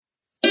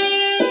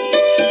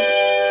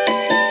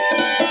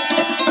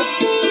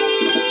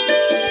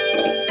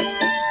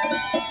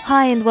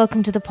Hi and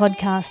welcome to the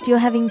podcast. You're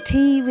having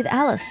tea with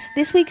Alice.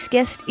 This week's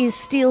guest is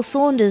Steele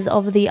Saunders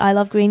of the I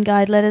Love Green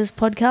Guide Letters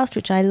podcast,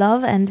 which I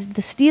love, and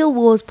the Steele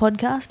Wars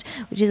podcast,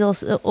 which is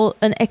also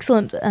an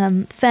excellent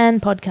fan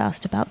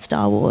podcast about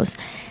Star Wars.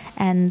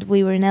 And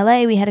we were in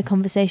LA, we had a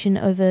conversation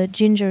over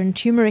ginger and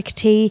turmeric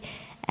tea,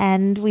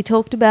 and we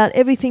talked about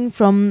everything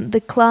from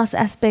the class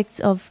aspects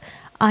of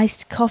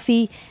iced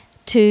coffee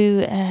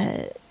to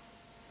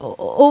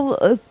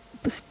all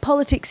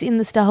politics in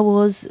the Star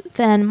Wars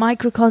fan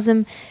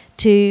microcosm,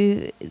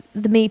 to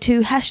the Me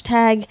Too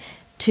hashtag,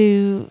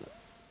 to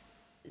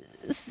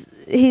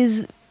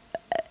his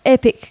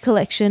epic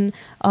collection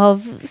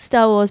of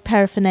Star Wars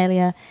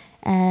paraphernalia,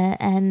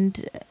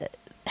 and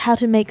how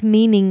to make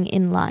meaning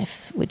in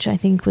life, which I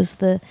think was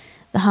the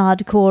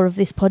hardcore of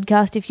this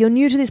podcast. If you're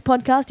new to this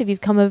podcast, if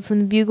you've come over from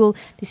the Bugle,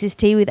 this is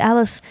Tea with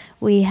Alice.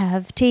 We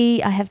have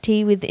tea. I have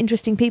tea with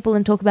interesting people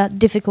and talk about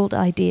difficult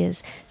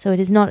ideas. So it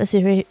is not a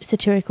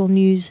satirical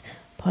news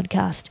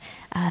podcast.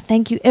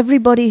 Thank you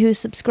everybody who's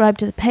subscribed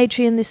to the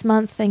Patreon this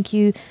month. Thank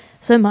you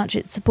so much.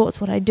 It supports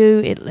what I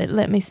do. It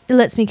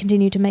lets me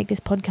continue to make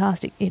this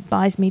podcast. It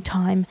buys me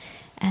time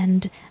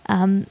and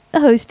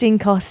hosting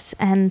costs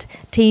and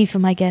tea for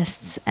my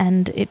guests,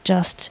 and it's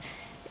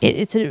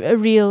a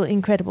real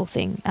incredible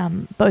thing,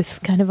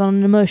 both kind of on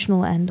an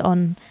emotional and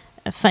on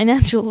a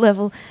financial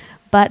level.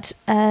 But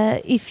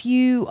if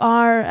you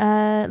are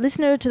a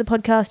listener to the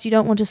podcast, you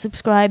don't want to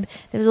subscribe,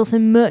 there's also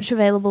merch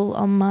available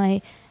on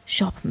my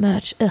shop.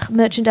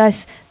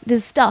 Merchandise.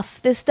 There's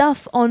stuff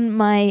on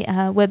my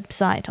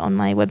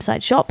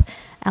website shop,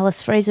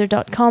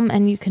 alicefraser.com,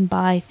 and you can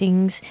buy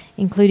things,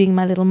 including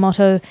my little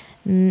motto,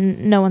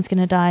 no one's going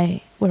to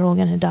die, we're all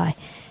going to die,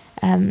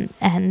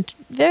 and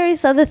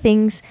various other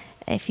things.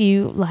 If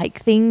you like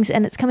things,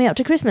 and it's coming up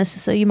to Christmas,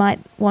 so you might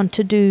want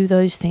to do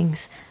those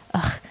things.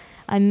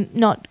 I'm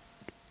not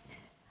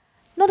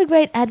a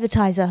great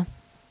advertiser,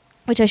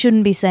 which I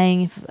shouldn't be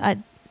saying. If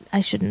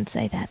I shouldn't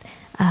say that,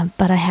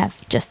 but I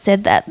have just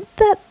said that.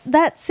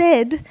 That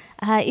said,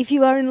 if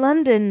you are in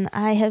London,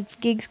 I have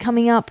gigs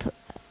coming up,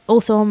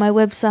 also on my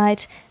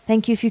website.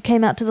 Thank you if you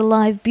came out to the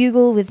live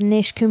Bugle with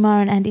Nish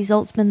Kumar and Andy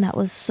Zoltzman. That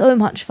was so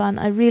much fun.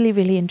 I really,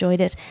 really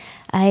enjoyed it.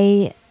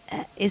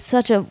 It's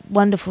such a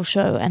wonderful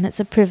show, and it's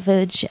a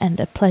privilege and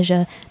a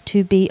pleasure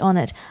to be on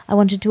it. I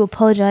wanted to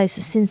apologise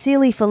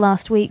sincerely for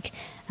last week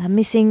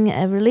missing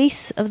a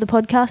release of the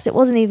podcast. It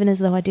wasn't even as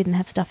though I didn't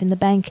have stuff in the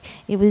bank.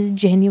 It was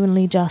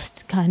genuinely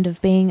just kind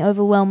of being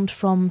overwhelmed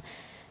from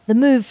the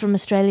move from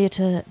Australia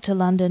to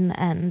London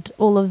and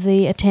all of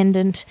the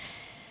attendant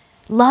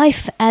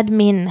life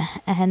admin,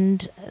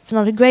 and it's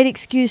not a great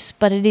excuse,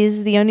 but it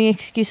is the only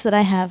excuse that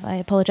I have. I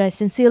apologise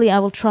sincerely. I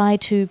will try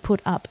to put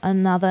up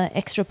another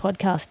extra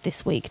podcast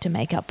this week to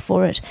make up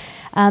for it.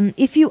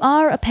 If you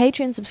are a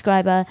Patreon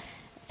subscriber,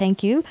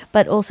 thank you.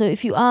 But also,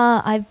 if you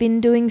are, I've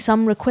been doing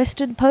some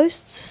requested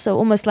posts, so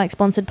almost like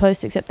sponsored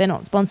posts, except they're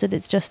not sponsored.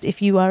 It's just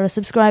if you are a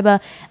subscriber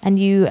and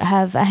you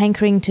have a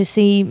hankering to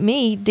see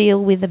me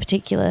deal with a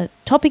particular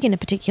topic in a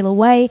particular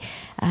way,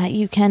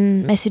 you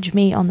can message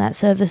me on that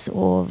service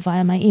or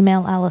via my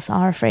email,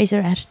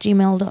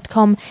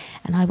 alicefraser@gmail.com,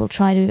 and I will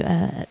try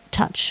to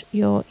touch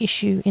your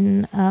issue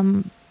in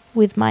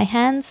with my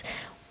hands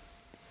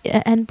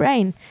and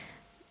brain.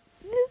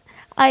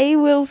 I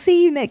will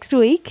see you next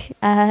week.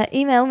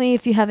 Email me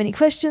if you have any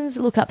questions.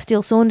 Look up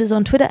Steele Saunders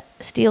on Twitter, at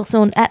Steele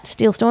Saunders,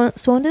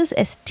 SteeleSaunders,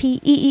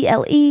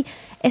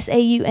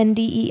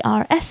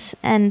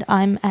 and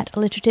I'm at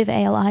alliterative,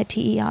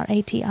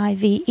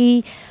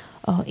 ALITERATIVE.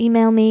 Or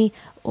email me,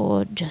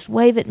 or just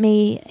wave at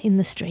me in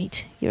the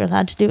street. You're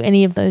allowed to do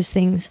any of those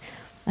things.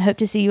 I hope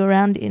to see you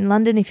around in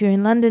London if you're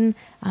in London.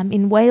 I'm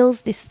in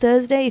Wales this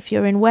Thursday if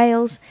you're in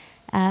Wales.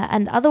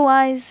 And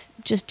otherwise,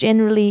 just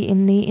generally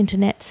in the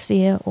internet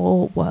sphere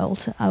or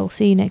world. I will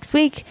see you next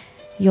week.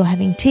 You're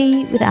having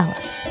tea with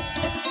Alice.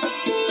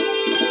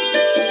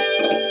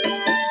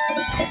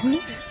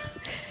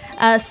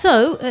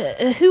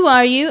 Who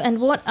are you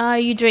and what are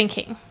you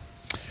drinking?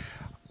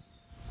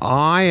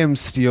 I am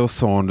Steele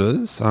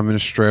Saunders. I'm an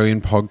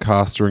Australian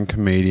podcaster and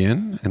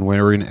comedian, and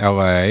we're in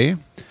LA.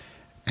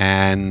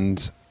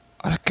 And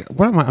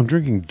what am I? I'm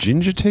drinking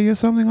ginger tea or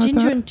something like that?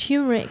 Ginger and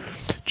turmeric.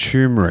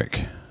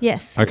 Turmeric.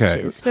 Yes, okay.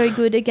 Which is very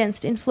good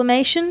against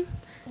inflammation.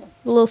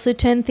 Will also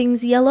turn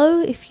things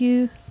yellow if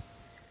you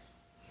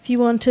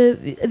want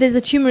to. There's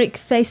a turmeric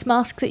face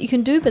mask that you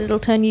can do, but it'll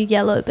turn you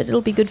yellow, but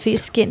it'll be good for your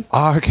skin.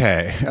 Oh,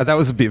 okay. That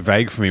was a bit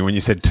vague for me when you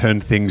said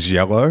turn things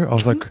yellow. I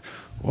was like,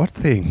 what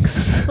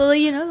things? Well,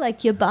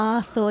 like your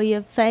bath or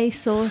your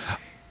face or...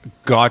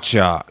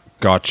 Gotcha.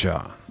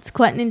 It's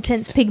quite an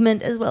intense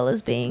pigment as well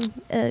as being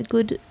a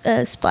good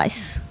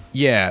spice.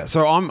 Yeah,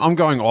 so I'm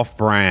going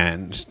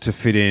off-brand to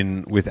fit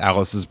in with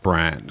Alice's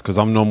brand because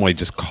I'm normally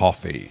just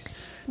coffee.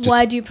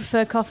 Why do you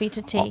prefer coffee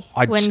to tea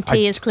when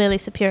tea is clearly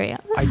superior?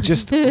 I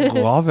just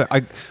love it.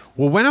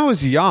 When I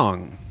was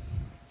young,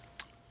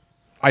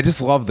 I just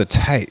love the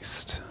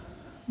taste.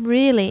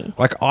 Really?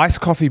 Like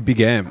iced coffee Big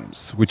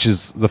M's, which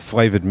is the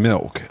flavoured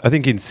milk. I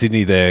think in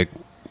Sydney they're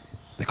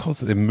they call it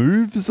the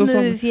Moves or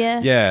something. Move, yeah.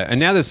 Yeah, and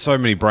now there's so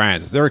many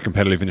brands. It's very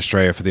competitive in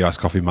Australia for the iced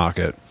coffee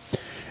market.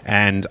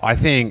 And I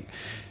think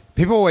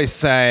people always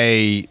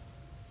say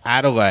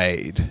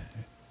Adelaide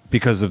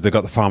because they've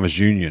got the Farmers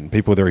Union.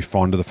 People are very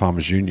fond of the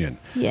Farmers Union.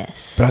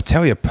 Yes. But I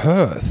tell you,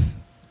 Perth,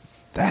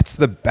 that's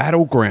the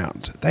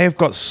battleground. They have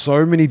got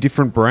so many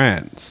different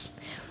brands.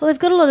 Well, they've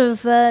got a lot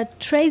of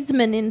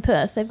tradesmen in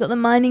Perth. They've got the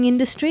mining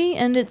industry,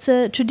 and it's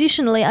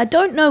traditionally, I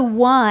don't know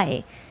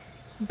why,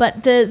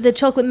 but the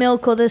chocolate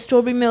milk or the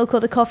strawberry milk or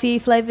the coffee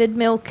flavoured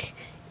milk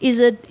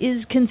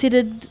is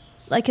considered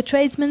like a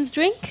tradesman's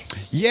drink.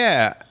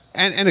 Yeah,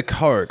 and a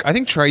Coke. I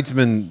think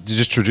tradesmen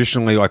just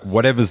traditionally like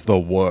whatever's the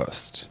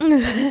worst.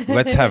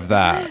 Let's have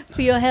that.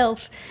 For your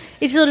health.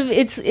 It's sort of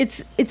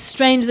it's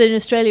strange that in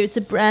Australia it's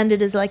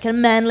branded as like a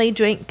manly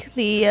drink,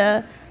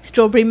 the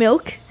strawberry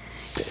milk.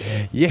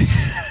 Yeah,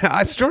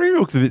 strawberry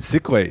milk's a bit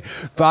sickly.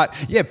 But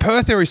yeah,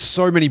 Perth, there is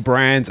so many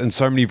brands and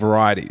so many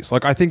varieties.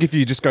 Like I think if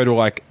you just go to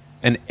like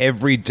an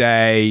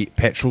everyday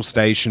petrol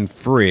station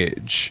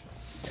fridge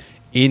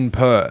in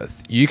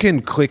Perth, you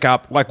can click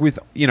up, like with,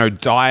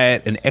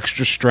 diet and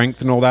extra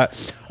strength and all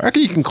that, I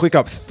reckon you can click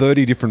up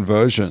 30 different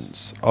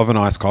versions of an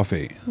iced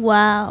coffee.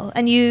 Wow.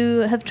 And you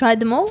have tried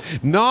them all?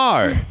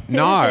 No.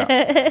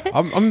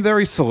 I'm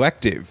very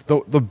selective.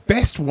 The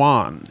best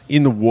one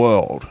in the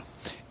world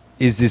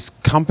is this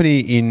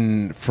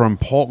company from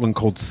Portland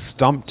called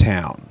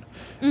Stumptown.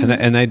 Mm-hmm.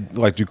 And they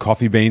like do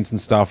coffee beans and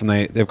stuff, and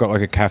they've got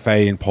like a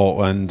cafe in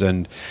Portland,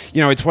 and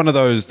it's one of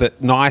those that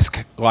nice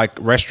like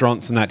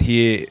restaurants and that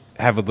here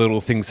have a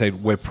little thing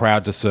said we're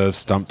proud to serve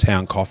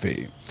Stumptown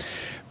coffee,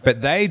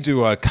 but they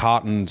do a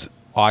cartoned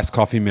iced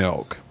coffee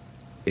milk.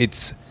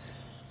 It's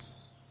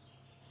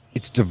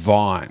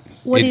divine.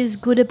 What is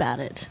good about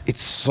it?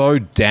 It's so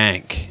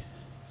dank.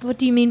 What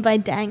do you mean by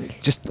dank?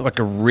 Just like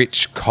a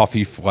rich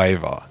coffee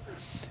flavor.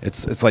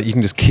 It's like you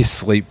can just kiss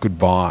sleep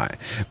goodbye.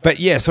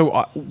 But yeah,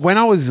 so when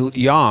I was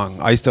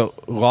young, I used to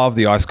love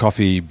the iced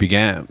coffee Big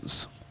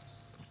M's.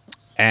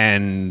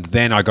 And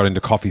then I got into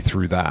coffee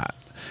through that.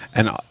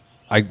 And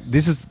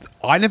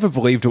I never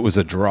believed it was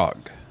a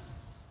drug.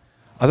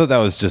 I thought that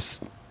was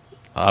just,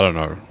 I don't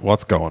know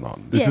what's going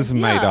on. This is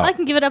made up. I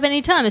can give it up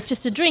any time. It's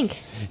just a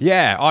drink.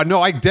 Yeah. Oh,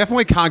 no, I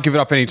definitely can't give it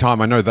up any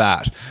time. I know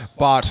that.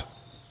 But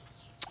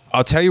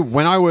I'll tell you,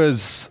 when I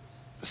was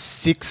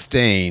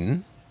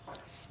 16...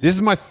 This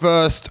is my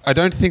first... I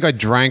don't think I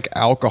drank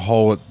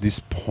alcohol at this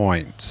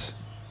point.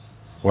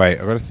 Wait,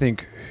 I've got to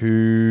think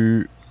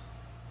who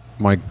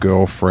my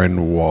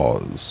girlfriend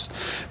was.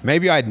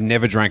 Maybe I'd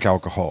never drank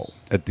alcohol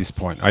at this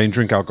point. I didn't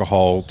drink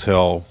alcohol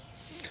till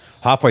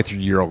halfway through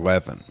year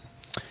 11.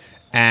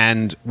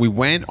 And we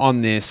went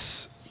on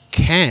this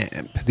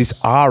camp, this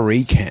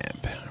RE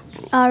camp.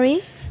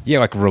 RE? Yeah,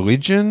 like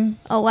religion.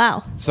 Oh,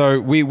 wow.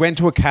 So we went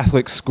to a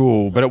Catholic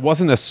school, but it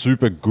wasn't a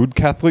super good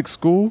Catholic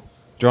school.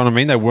 Do you know what I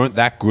mean? They weren't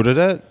that good at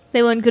it.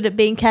 They weren't good at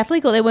being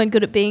Catholic, or they weren't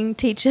good at being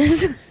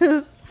teachers?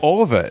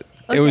 All of it.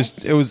 Okay.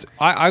 It was.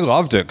 I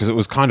loved it because it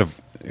was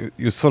it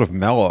was sort of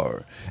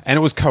mellow, and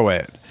it was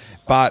co-ed.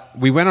 But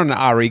we went on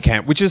an RE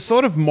camp, which is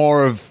sort of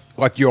more of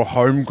like your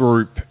home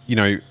group.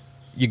 You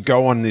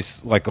go on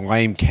this like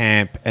lame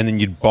camp, and then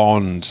you'd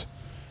bond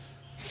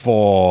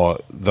for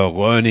the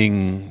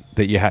learning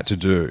that you had to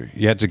do.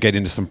 You had to get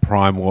into some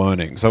prime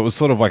learning. So it was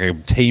sort of like a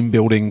team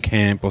building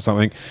camp or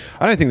something.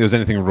 I don't think there was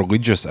anything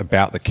religious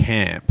about the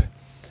camp,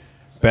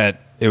 but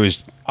it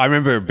was, I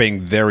remember it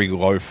being very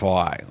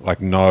lo-fi,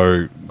 like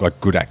no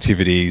like good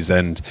activities,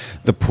 and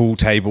the pool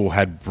table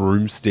had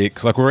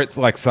broomsticks, like where it's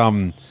like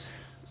some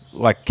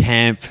like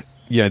camp,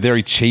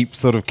 very cheap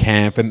sort of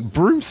camp, and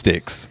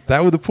broomsticks.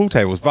 That were the pool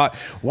tables. But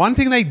one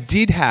thing they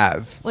did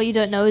have... What you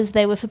don't know is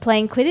they were for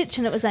playing Quidditch,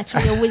 and it was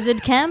actually a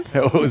wizard camp.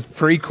 It was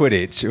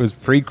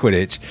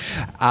pre-Quidditch.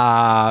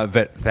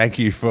 But thank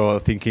you for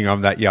thinking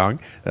I'm that young.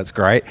 That's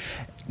great.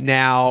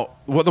 Now,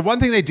 the one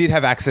thing they did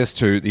have access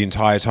to the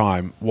entire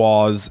time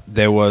was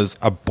there was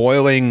a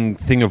boiling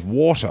thing of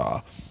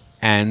water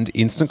and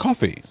instant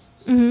coffee.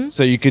 Mm-hmm.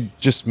 So you could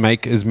just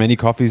make as many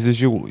coffees as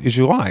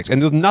you liked.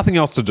 And there was nothing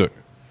else to do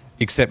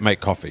except make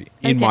coffee,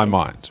 in my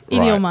mind.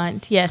 In your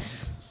mind,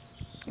 yes.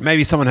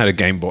 Maybe someone had a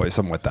Game Boy,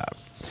 something like that.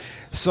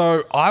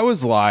 So I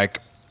was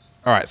like,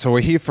 all right, so we're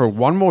here for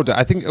one more day.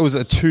 I think it was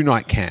a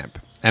 2-night camp.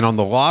 And on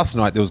the last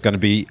night, there was going to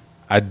be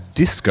a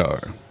disco.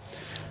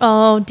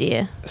 Oh,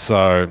 dear.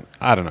 So,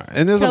 I don't know.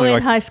 And there's only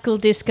like high school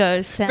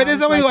discos sounds but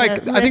there's only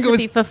like I think it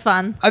was for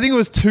fun. I think it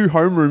was 2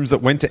 homerooms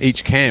that went to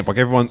each camp. Like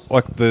everyone,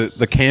 like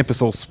the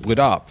campus all split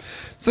up.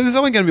 So there's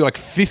only going to be like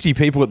 50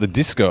 people at the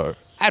disco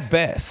at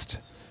best.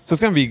 So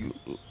it's going to be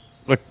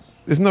like,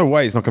 there's no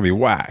way it's not going to be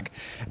whack.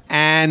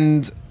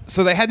 And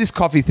so they had this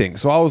coffee thing.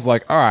 So I was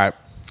like, all right,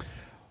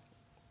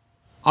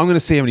 I'm going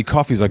to see how many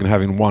coffees I can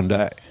have in one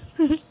day.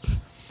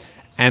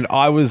 And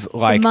I was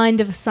like... The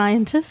mind of a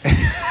scientist.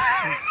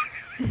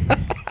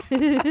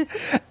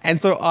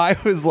 And so I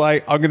was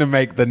like, I'm going to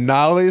make the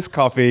gnarliest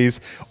coffees,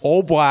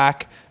 all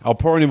black. I'll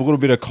pour in a little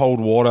bit of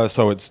cold water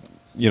so it's,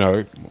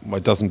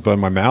 it doesn't burn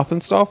my mouth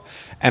and stuff.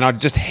 And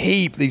I'd just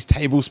heap these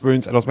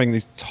tablespoons, and I was making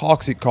these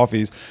toxic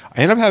coffees.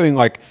 I ended up having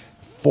like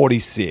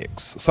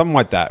 46, something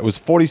like that. It was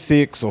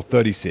 46 or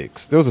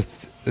 36. There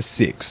was a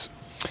 6.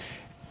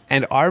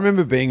 And I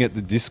remember being at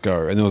the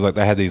disco, and there was like,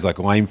 they had these like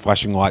lame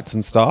flashing lights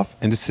and stuff,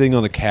 and just sitting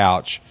on the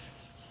couch,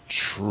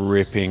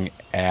 tripping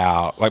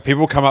out. Like,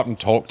 people come up and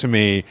talk to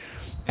me,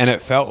 and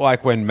it felt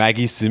like when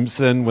Maggie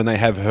Simpson, when they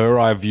have her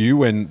eye view,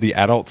 when the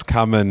adults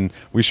come and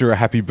wish her a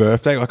happy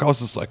birthday, like, I was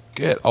just like,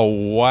 get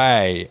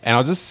away. And I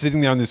was just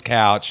sitting there on this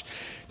couch,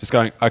 just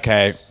going,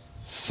 okay,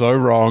 so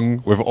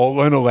wrong. We've all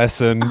learned a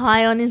lesson.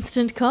 High on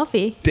instant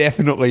coffee.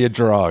 Definitely a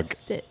drug.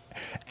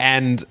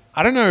 And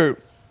I don't know,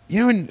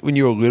 when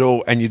you were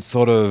little and you'd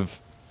sort of...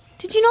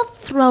 Did you not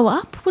throw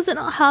up? Was it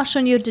not harsh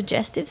on your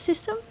digestive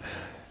system?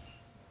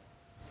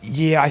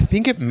 Yeah, I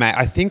think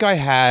I think I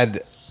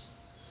had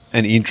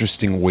an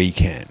interesting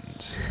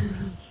weekend.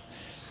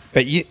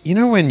 But you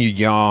know when you're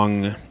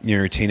young,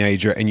 you're a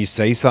teenager, and you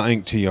say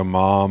something to your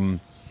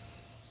mom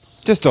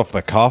just off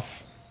the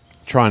cuff,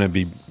 trying to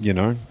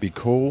be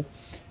cool,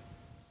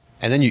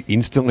 and then you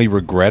instantly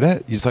regret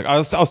it. You're just like,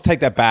 I'll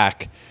take that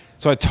back.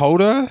 So I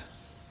told her,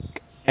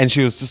 and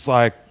she was just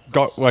like,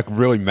 got like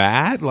really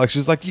mad. Like, she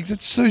was like,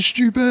 that's so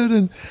stupid.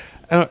 And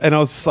I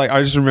was just like,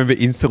 I just remember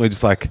instantly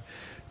just like,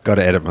 got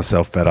to edit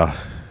myself better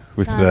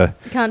with You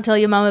can't tell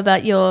your mum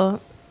about your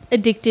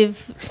addictive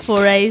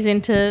forays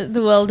into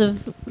the world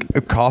of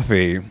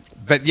coffee.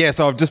 But yeah,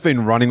 so I've just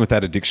been running with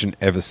that addiction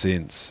ever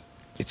since.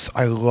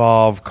 I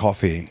love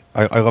coffee.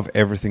 I love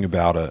everything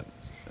about it.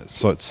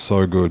 So it's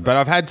so good. But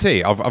I've had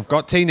tea. I've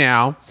got tea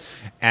now,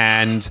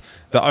 and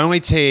the only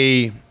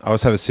tea... I'll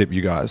just have a sip,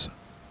 you guys.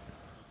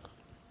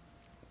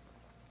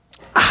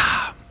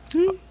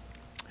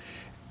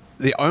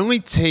 The only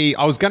tea...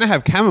 I was going to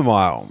have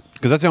chamomile,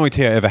 because that's the only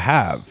tea I ever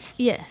have.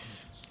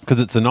 Yes. Because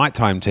it's a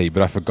nighttime tea,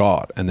 but I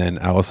forgot. And then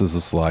Alice is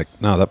just like,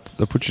 no,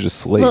 that puts you to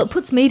sleep. Well, it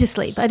puts me to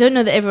sleep. I don't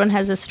know that everyone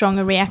has a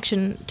stronger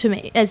reaction to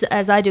me as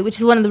I do, which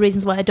is one of the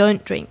reasons why I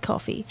don't drink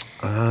coffee.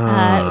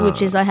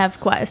 Which is I have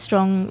quite a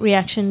strong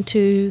reaction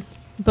to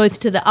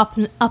both to the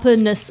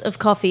upperness of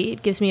coffee.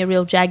 It gives me a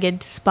real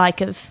jagged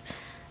spike of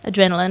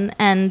adrenaline,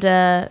 and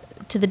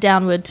to the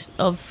downward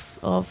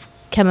of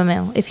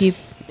chamomile.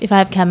 If I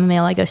have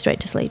chamomile, I go straight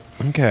to sleep.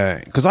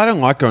 Okay. Because I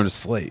don't like going to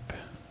sleep.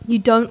 You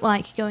don't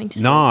like going to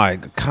sleep? No, I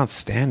can't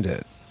stand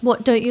it.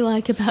 What don't you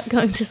like about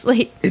going to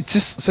sleep? It's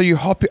just so you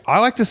hop. I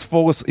like to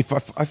fall asleep.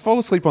 If I fall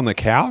asleep on the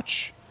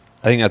couch,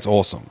 I think that's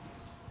awesome.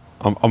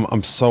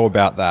 I'm so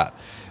about that.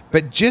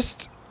 But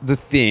just the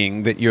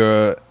thing that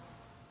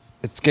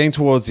it's getting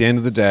towards the end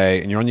of the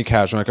day and you're on your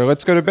couch and like, oh,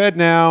 let's go to bed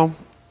now. And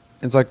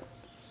it's like,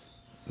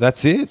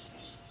 that's it?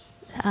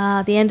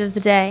 The end of the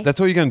day. That's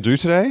all you're going to do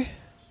today?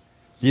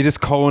 You're just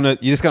calling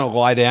it, you're just going to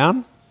lie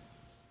down?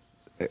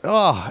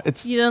 Oh,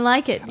 you don't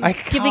like it. You're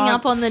giving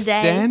up on the day.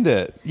 Stand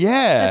it.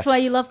 Yeah. That's why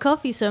you love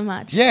coffee so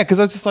much. Yeah, because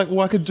I was just like,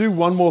 well, I could do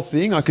one more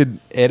thing. I could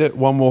edit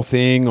one more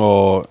thing,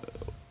 or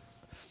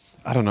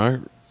I don't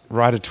know,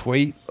 write a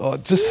tweet, or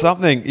just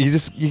something.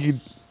 This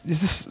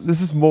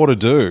is more to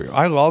do.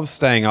 I love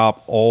staying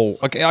up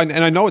and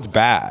I know it's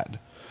bad.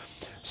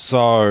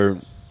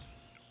 So,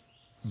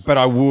 but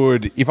I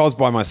would, if I was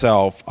by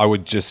myself, I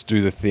would just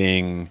do the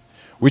thing,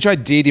 which I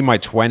did in my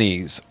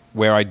 20s,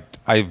 where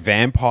I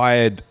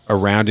vampired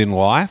around in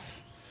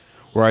life,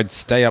 where I'd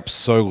stay up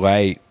so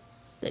late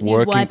that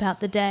you'd wipe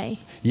out the day.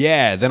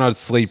 Yeah, then I'd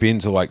sleep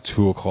into like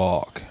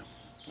 2:00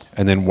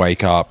 and then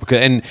wake up.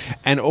 And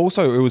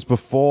also it was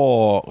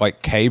before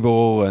like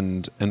cable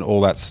and all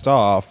that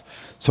stuff.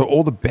 So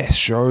all the best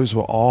shows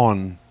were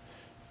on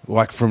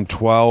like from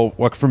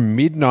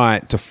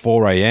midnight to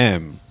 4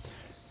 a.m.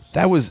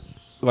 That was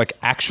like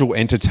actual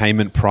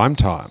entertainment prime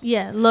time.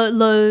 Yeah,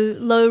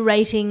 low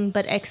rating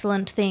but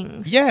excellent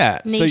things. Yeah,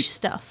 niche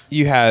stuff.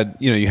 You had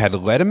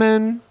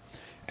Letterman,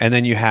 and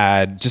then you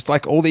had just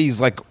like all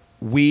these like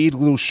weird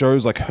little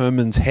shows like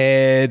Herman's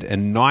Head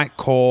and Night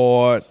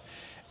Court,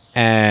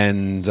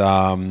 and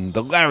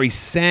the Larry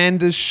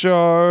Sanders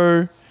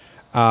Show,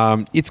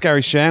 It's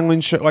Gary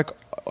Shandling Show,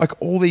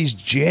 like all these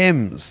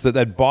gems that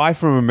they'd buy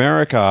from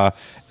America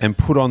and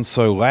put on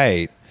so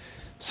late.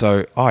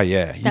 So, oh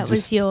yeah,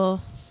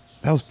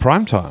 that was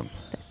prime time.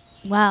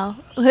 Wow.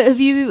 Have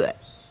you're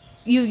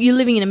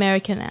living in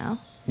America now?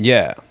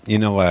 Yeah,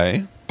 in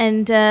LA.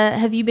 And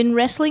have you been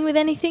wrestling with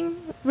anything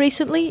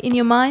recently in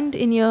your mind,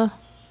 in your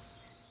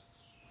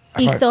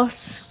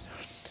ethos?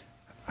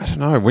 I don't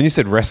know. When you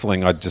said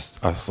wrestling, I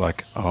was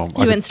like, oh.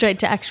 You went straight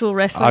to actual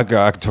wrestling?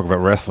 I could talk about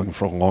wrestling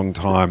for a long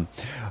time.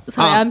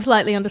 Sorry, I'm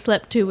slightly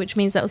underslept too, which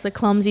means that was a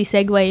clumsy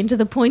segue into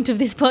the point of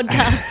this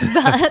podcast.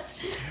 But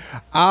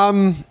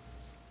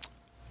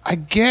I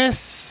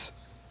guess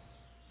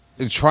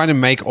trying to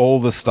make all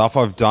the stuff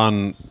I've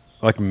done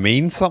like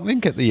mean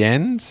something at the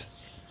end.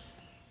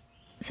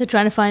 So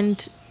trying to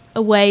find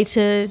a way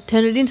to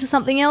turn it into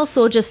something else,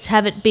 or just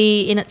have it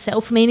be in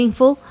itself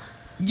meaningful?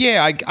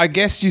 Yeah, I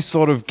guess you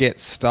sort of get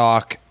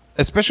stuck,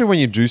 especially when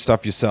you do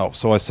stuff yourself.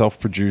 So I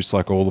self-produce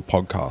like all the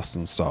podcasts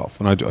and stuff,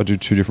 and I do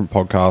 2 different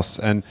podcasts,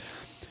 and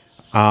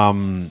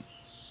I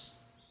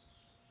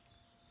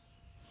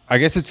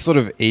guess it's sort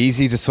of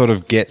easy to sort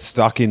of get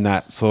stuck in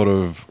that sort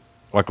of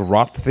like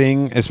rut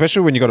thing,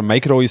 especially when you got to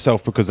make it all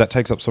yourself, because that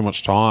takes up so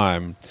much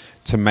time.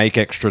 To make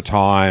extra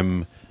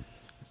time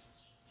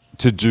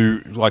to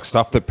do like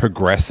stuff that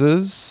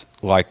progresses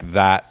like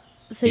that.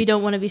 So you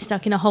don't want to be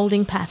stuck in a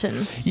holding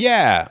pattern.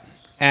 Yeah.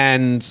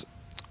 And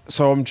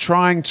so I'm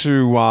trying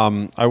to,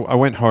 I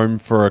went home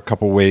for a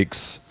couple of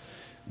weeks,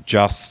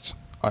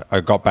 I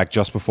got back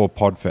just before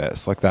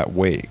Podfest, like that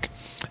week.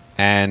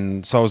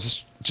 And so I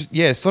was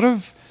just sort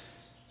of,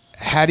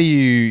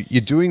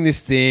 you're doing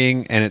this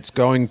thing and it's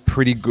going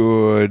pretty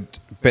good,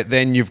 but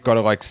then you've got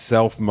to like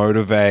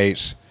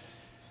self-motivate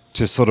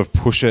to sort of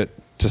push it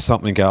to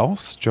something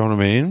else. Do you know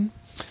what I mean?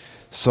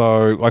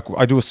 So like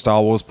I do a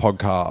Star Wars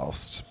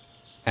podcast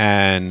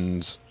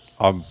and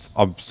I'm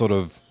sort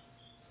of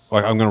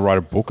like, I'm going to write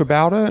a book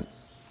about it.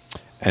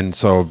 And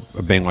so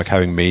I've been like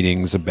having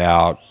meetings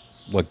about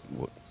like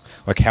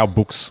how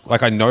books,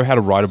 like I know how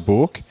to write a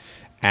book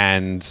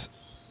and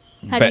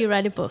how do you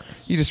write a book?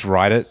 You just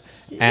write it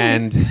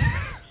and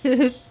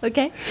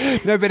okay.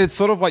 No, but it's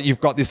sort of like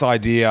you've got this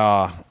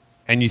idea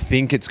and you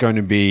think it's going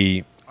to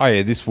be, oh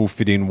yeah, this will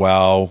fit in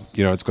well.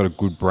 You know, it's got a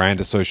good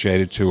brand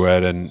associated to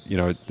it, and you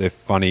know, they're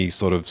funny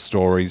sort of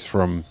stories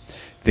from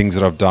things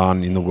that I've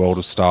done in the world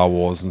of Star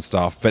Wars and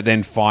stuff. But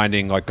then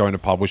finding like going to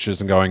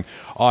publishers and going,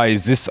 oh,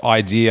 is this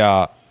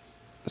idea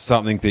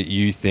something that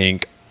you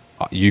think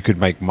you could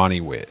make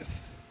money with?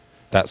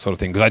 That sort of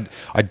thing. Because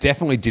I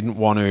definitely didn't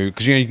want to,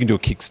 because you know you can do a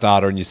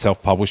Kickstarter and you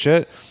self-publish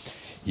it.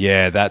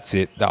 Yeah, that's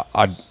it.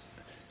 I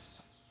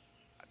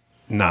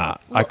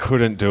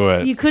couldn't do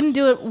it. You couldn't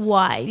do it.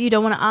 Why? You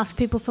don't want to ask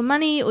people for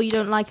money, or you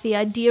don't like the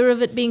idea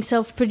of it being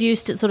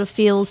self-produced? It sort of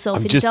feels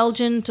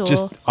self-indulgent,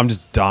 I'm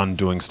just done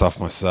doing stuff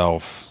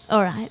myself.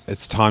 All right.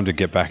 It's time to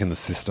get back in the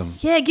system.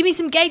 Yeah, give me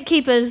some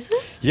gatekeepers.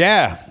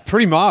 Yeah,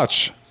 pretty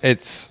much.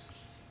 It's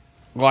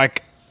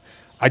like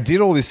I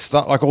did all this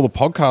stuff, like all the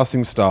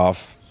podcasting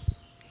stuff,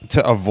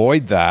 to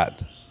avoid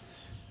that,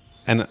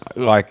 and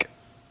like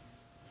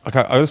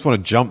I just want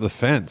to jump the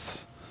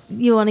fence.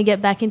 You want to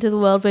get back into the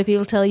world where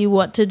people tell you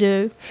what to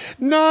do?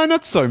 No,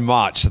 not so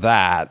much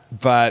that,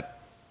 but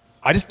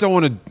I just don't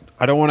want to.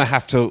 I don't want to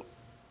have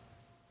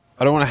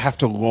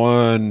to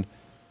learn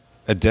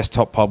a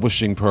desktop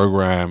publishing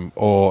program,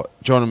 or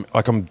John.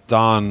 Like I'm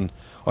done.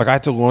 Like I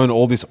had to learn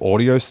all this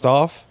audio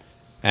stuff,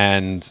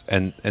 and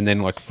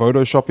then like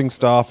photoshopping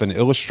stuff and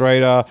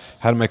Illustrator,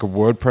 how to make a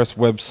WordPress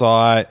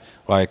website,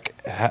 like,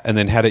 and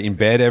then how to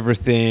embed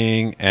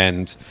everything,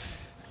 and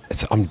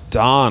I'm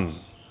done.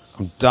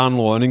 I'm done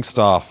learning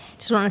stuff.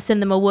 Just want to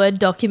send them a Word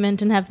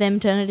document and have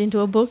them turn it into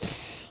a book?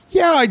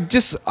 Yeah,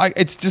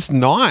 it's just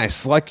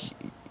nice. Like,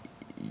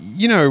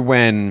 you know,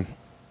 when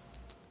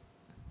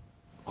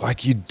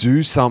like you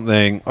do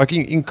something, like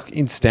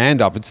in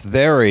stand-up, it's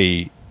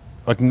very,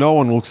 like no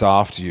one looks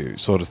after you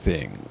sort of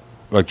thing.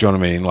 Like, do you know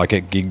what I mean? Like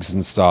at gigs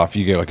and stuff,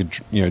 you get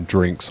like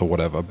drinks or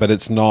whatever, but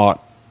it's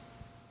not,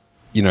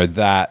 you know,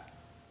 that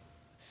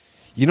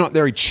you're not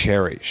very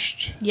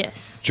cherished.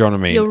 Yes. Do you know what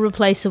I mean? You're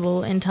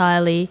replaceable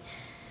entirely.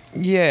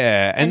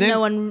 Yeah. And then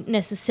no one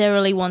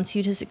necessarily wants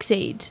you to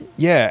succeed.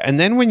 Yeah. And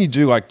then when you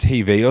do like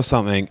TV or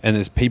something and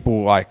there's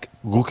people like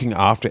looking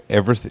after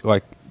everything,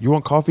 like you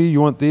want coffee,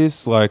 you want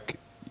this, like,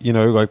 you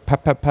know, like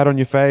pat on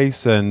your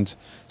face, and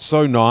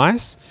so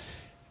nice.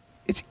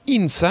 It's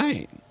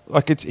insane.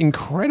 Like it's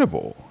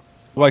incredible.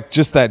 Like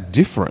just that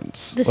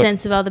difference. The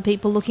sense of other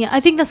people looking at. I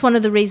think that's one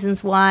of the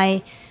reasons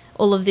why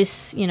all of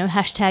this, you know,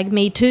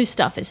 #MeToo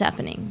stuff is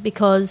happening,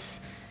 because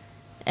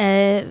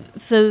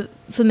for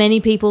many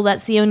people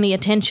that's the only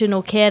attention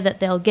or care that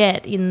they'll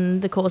get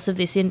in the course of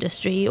this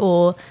industry,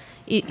 or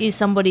is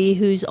somebody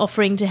who's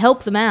offering to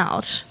help them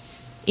out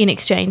in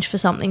exchange for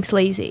something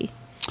sleazy.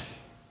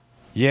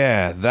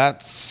 Yeah,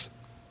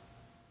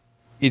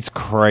 it's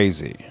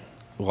crazy.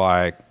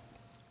 Like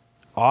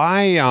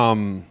Star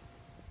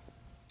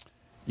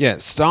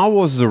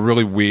Wars is a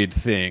really weird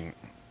thing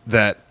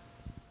that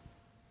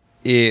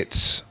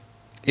it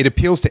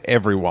appeals to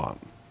everyone.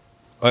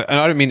 And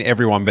I don't mean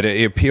everyone, but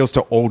it appeals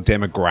to all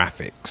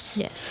demographics.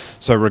 Yes.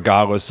 So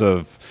regardless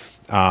of,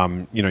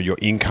 you know, your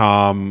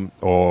income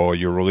or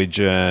your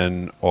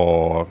religion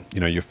or, you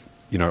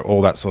know,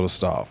 all that sort of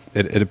stuff.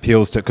 It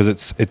appeals to,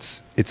 because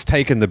it's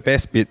taken the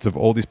best bits of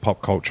all this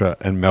pop culture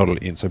and melded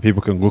it in, so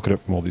people can look at it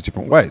from all these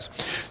different ways.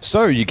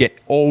 So you get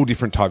all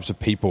different types of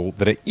people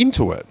that are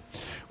into it,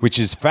 which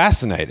is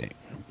fascinating,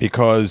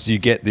 because you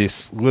get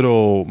this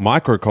little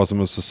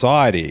microcosm of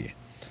society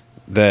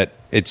that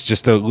it's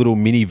just a little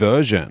mini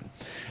version.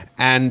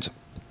 And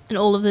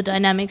all of the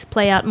dynamics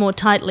play out more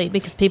tightly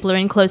because people are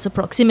in closer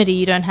proximity.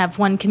 You don't have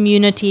one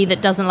community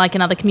that doesn't like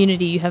another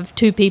community. You have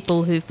two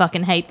people who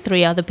fucking hate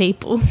three other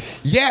people.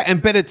 Yeah,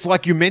 but it's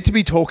like you're meant to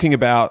be talking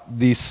about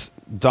this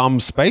dumb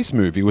space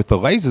movie with the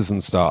lasers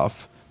and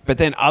stuff, but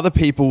then other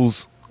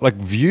people's like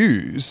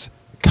views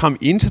come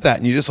into that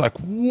and you're just like,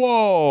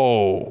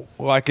 whoa,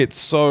 like it's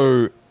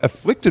so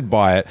afflicted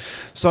by it.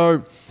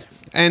 So,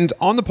 and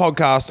on the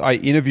podcast, I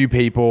interview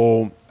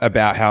people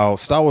about how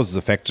Star Wars has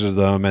affected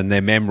them and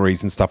their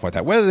memories and stuff like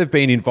that, whether they've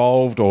been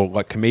involved or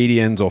like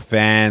comedians or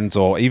fans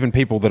or even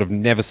people that have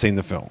never seen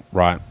the film,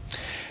 right?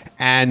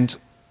 And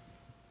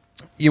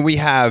we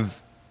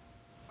have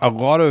a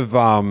lot of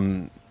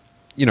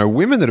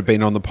women that have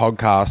been on the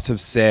podcast have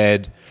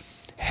said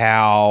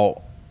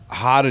how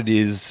hard it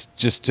is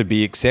just to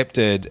be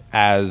accepted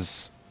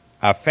as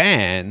a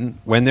fan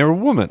when they're a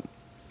woman.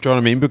 Do you know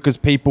what I mean? Because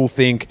people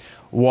think,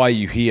 why are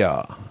you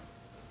here?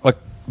 Like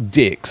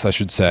dicks, I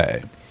should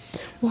say.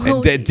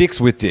 Well,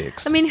 dicks with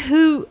dicks.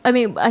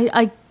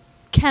 I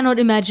cannot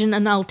imagine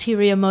an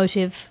ulterior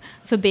motive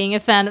for being a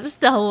fan of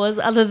Star Wars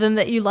other than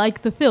that you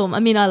like the film. I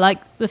mean, I like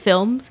the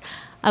films.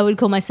 I would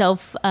call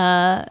myself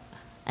an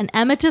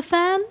amateur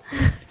fan.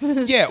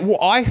 Yeah, well,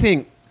 I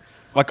think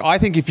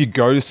if you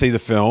go to see the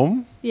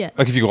film,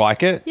 like if you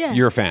like it,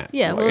 you're a fan.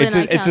 Yeah, well, it's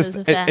then I count as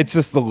a fan. It's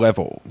just the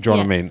level. Do you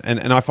know what I mean?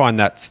 And I find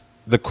that's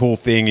the cool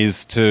thing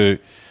is to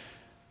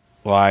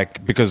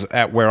like, because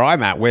at where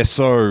I'm at, we're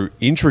so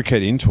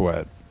intricate into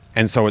it,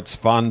 and so it's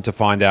fun to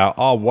find out.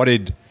 Oh, what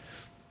did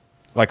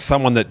like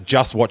someone that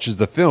just watches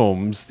the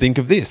films think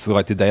of this?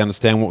 Like, did they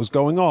understand what was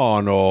going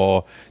on,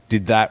 or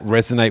did that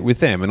resonate with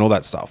them, and all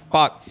that stuff?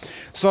 But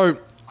so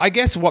I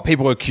guess what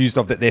people are accused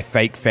of, that they're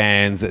fake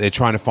fans, that they're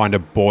trying to find a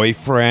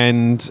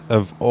boyfriend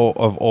of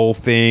all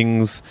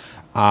things,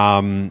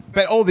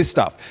 but all this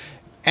stuff.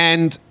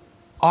 And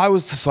I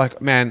was just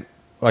like, man,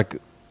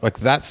 like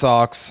that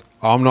sucks.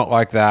 I'm not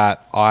like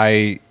that.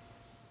 But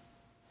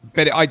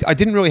I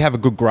didn't really have a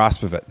good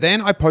grasp of it.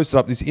 Then I posted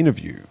up this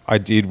interview I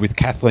did with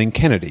Kathleen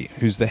Kennedy,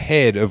 who's the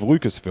head of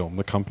Lucasfilm,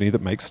 the company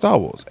that makes Star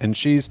Wars. And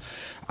she's,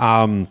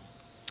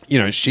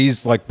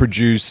 she's like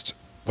produced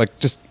like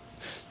just,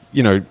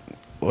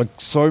 like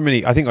so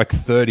many, I think like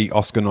 30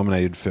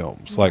 Oscar-nominated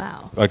films.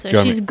 Wow. Like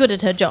so she's good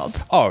at her job.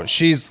 Oh,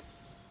 she's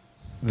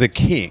the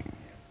king.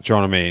 Do you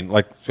know what I mean?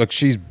 Like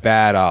she's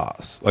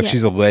badass. Like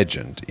she's a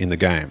legend in the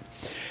game.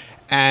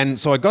 And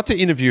so I got to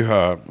interview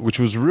her, which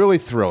was really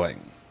thrilling.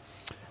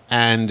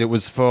 And it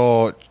was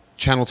for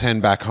Channel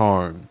 10 back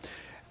home.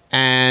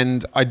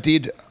 And I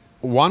did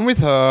one with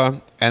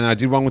her, and then I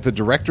did one with the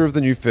director of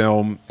the new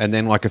film, and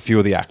then like a few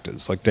of the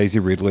actors, like Daisy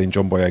Ridley and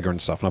John Boyega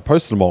and stuff. And I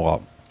posted them all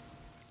up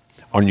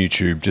on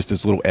YouTube just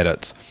as little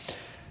edits.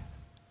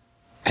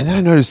 And then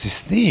I noticed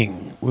this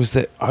thing was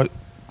that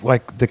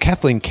like the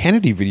Kathleen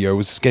Kennedy video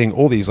was just getting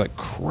all these like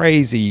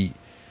crazy,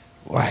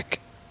 like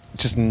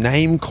just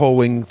name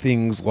calling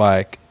things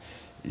like,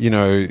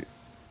 that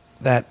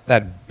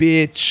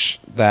bitch,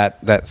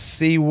 that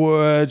C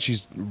word,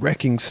 she's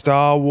wrecking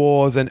Star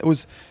Wars. And it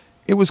was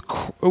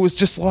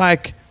just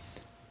like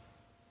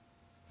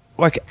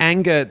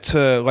anger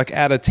to like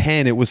out of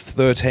 10, it was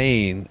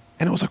 13.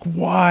 And it was like,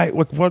 why?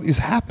 Like, what is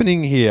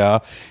happening here?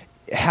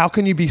 How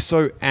can you be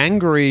so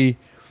angry?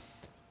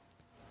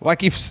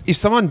 Like, if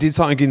someone did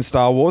something in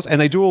Star Wars, and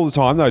they do all the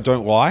time that I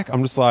don't like,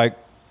 I'm just like,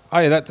 oh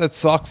yeah, that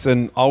sucks,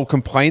 and I'll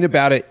complain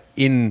about it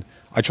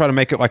I try to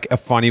make it like a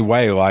funny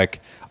way,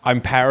 like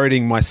I'm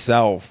parodying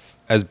myself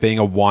as being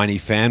a whiny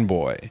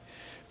fanboy.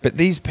 But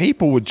these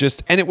people would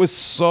just, and it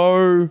was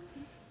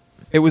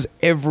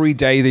every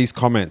day these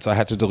comments, I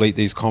had to delete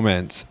these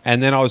comments.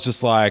 And then I was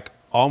just like,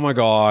 oh my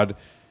God,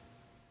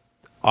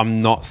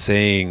 I'm not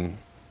seeing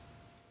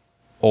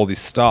all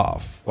this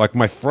stuff. Like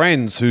my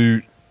friends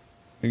who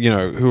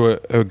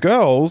are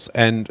girls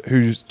and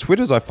whose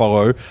Twitters I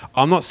follow,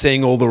 I'm not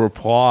seeing all the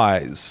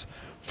replies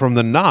from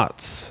the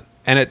nuts.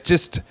 And it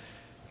just,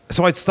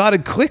 so I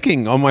started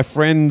clicking on my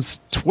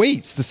friends'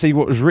 tweets to see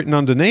what was written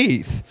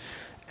underneath.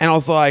 And I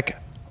was like,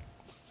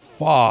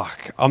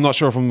 fuck. I'm not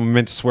sure if I'm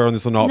meant to swear on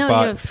this or not. No,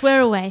 but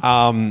swear away.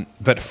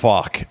 But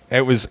fuck.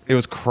 It was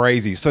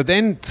crazy. So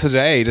then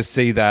today to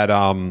see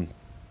that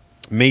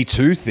Me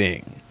Too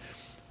thing,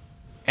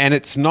 and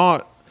it's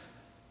not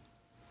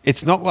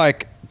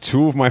like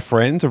two of my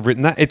friends have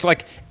written that. It's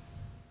like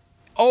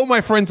all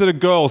my friends that are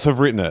girls have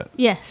written it.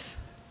 Yes.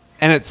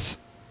 And it's...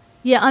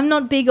 Yeah, I'm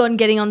not big on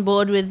getting on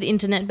board with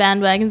internet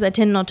bandwagons. I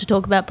tend not to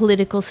talk about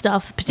political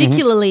stuff,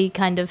 particularly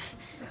kind of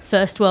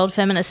first world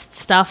feminist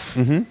stuff.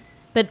 Mm-hmm.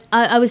 But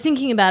I was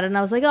thinking about it and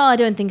I was like, oh, I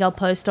don't think I'll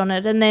post on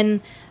it. And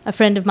then a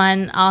friend of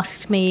mine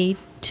asked me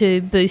to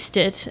boost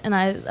it. And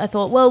I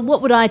thought, well,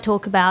 what would I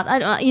talk about?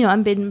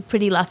 I've been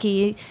pretty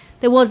lucky.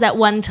 There was that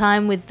one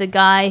time with the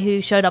guy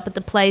who showed up at the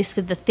place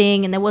with the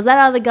thing, and there was that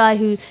other guy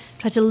who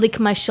tried to lick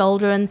my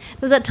shoulder, and there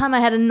was that time I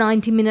had a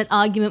 90-minute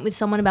argument with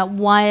someone about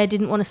why I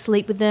didn't want to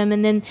sleep with them,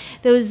 and then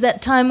there was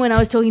that time when I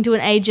was talking to an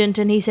agent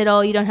and he said,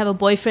 oh, you don't have a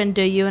boyfriend,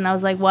 do you? And I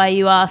was like, why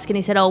you ask? And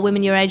he said, oh,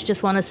 women your age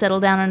just want to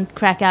settle down and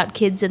crack out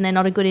kids and they're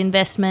not a good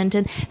investment.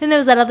 And then there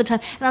was that other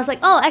time, and I was like,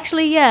 oh,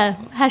 actually, yeah,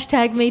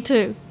 #me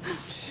too.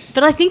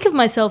 But I think of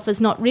myself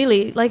as not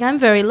really, like, I'm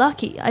very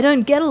lucky. I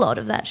don't get a lot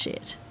of that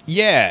shit.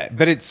 Yeah,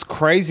 but it's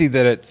crazy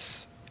that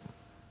it's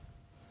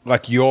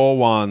like your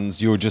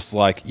ones, you're just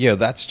like, yeah,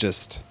 that's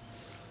just,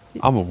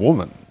 I'm a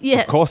woman.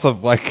 Yeah. Of course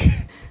I've like...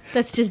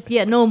 That's just,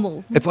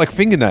 normal. It's like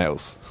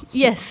fingernails.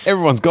 Yes.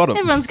 Everyone's got them.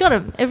 Everyone's got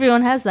them.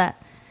 Everyone has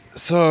that.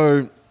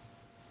 So,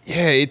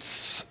 yeah,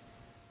 it's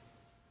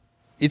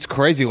it's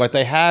crazy. Like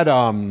they had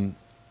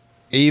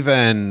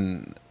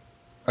even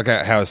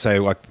okay, how I say,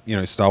 like, you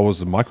know, Star Wars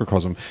is a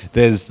microcosm.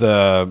 There's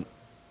the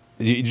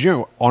did you know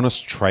what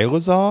honest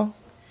trailers are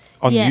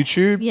on Yes,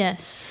 YouTube?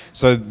 Yes.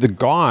 So this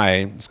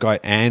guy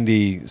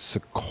Andy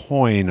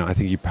Secoyne, I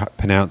think you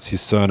pronounce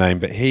his surname,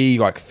 but he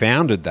like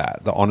founded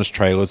that, the Honest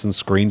Trailers and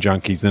Screen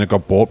Junkies. Then it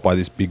got bought by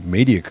this big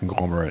media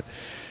conglomerate.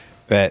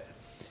 But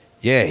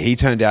yeah, he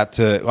turned out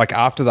to, like,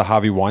 after the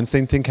Harvey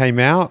Weinstein thing came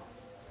out,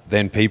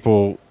 then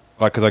people,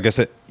 like, because I guess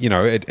it, you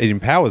know, it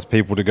empowers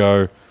people to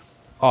go,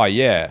 oh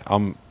yeah,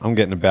 I'm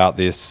getting about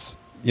this,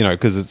 you know,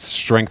 because it's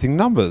strengthening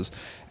numbers.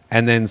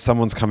 And then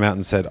someone's come out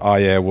and said, oh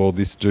yeah, well,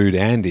 this dude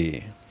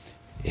Andy,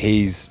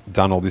 he's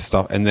done all this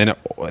stuff, and then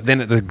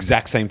the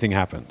exact same thing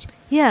happened.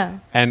 Yeah.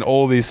 And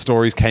all these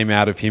stories came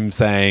out of him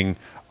saying,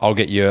 I'll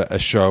get you a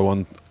show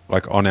on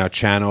our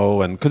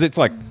channel, and because it's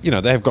like, you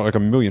know, they've got like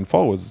 1 million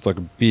followers, it's like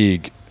a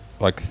big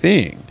like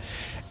thing.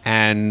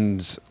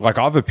 And like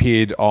I've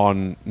appeared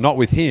on, not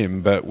with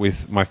him, but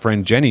with my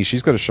friend Jenny,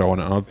 she's got a show on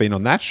it, and I've been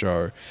on that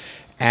show.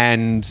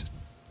 And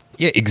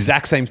yeah,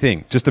 exact same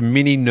thing, just a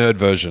mini nerd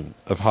version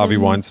of Harvey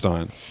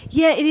Weinstein.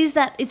 Yeah, it is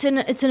that. It's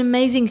an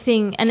amazing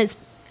thing, and it's,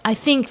 I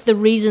think, the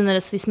reason that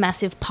it's this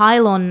massive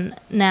pile-on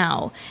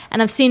now,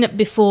 and I've seen it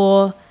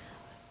before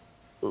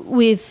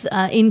with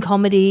in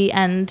comedy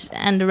and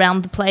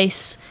around the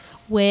place,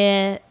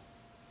 where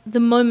the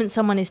moment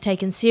someone is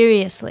taken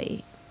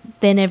seriously,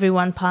 then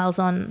everyone piles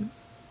on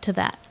to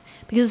that.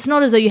 Because it's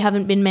not as though you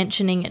haven't been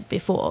mentioning it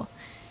before.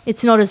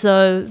 It's not as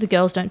though the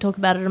girls don't talk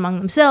about it among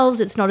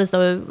themselves. It's not as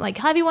though, like,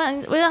 Harvey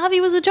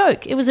was a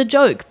joke. It was a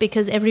joke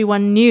because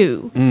everyone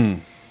knew.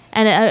 And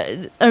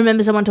I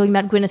remember someone talking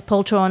about Gwyneth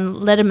Paltrow on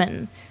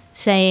Letterman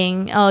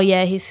saying, oh,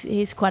 yeah,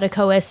 he's quite a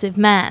coercive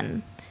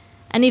man.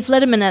 And if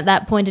Letterman at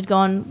that point had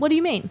gone, what do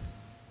you mean?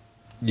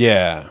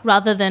 Yeah.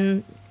 Rather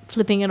than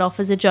flipping it off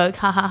as a joke,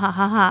 ha, ha, ha,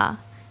 ha, ha,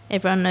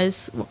 everyone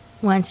knows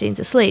Weinstein's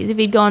a sleaze. If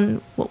he'd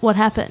gone, what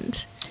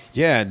happened?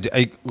 Yeah.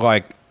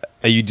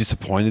 Are you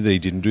disappointed that he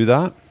didn't do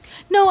that?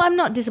 No, I'm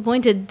not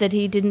disappointed that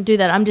he didn't do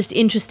that. I'm just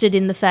interested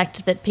in the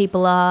fact that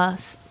people are...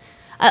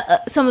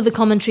 some of the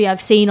commentary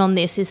I've seen on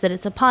this is that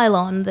it's a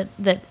pile-on,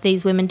 that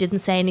these women didn't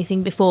say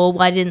anything before.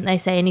 Why didn't they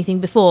say anything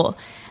before?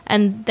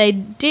 And they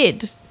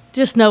did.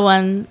 Just no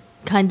one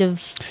kind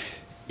of...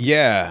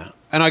 Yeah.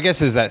 And I guess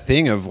there's that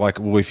thing of like,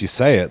 well, if you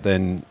say it,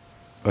 then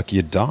like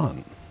you're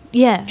done.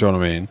 Yeah. Do you know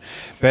what I mean?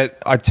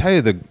 But I tell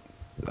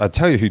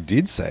you who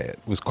did say it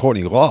was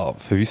Courtney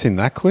Love. Have you seen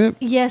that clip?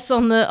 Yes,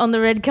 on the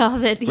red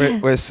carpet. Yeah.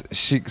 Where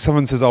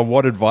someone says, oh,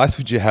 what advice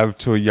would you have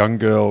to a young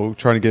girl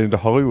trying to get into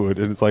Hollywood?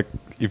 And it's like,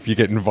 if you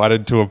get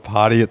invited to a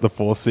party at the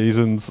Four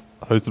Seasons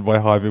hosted by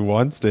Harvey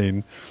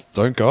Weinstein,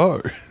 don't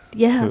go.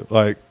 Yeah.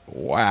 Like,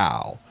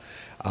 wow.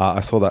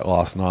 I saw that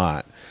last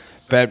night.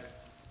 But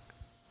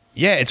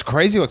yeah, it's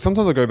crazy. Like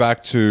sometimes I go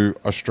back to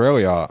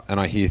Australia and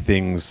I hear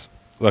things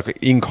like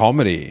in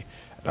comedy.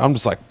 I'm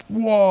just like,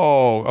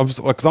 whoa. I'm just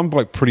like, 'cause I'm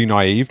like pretty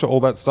naive to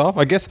all that stuff.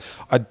 I guess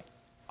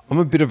I'm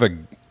a bit of a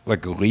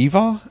like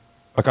leaver.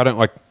 Like I don't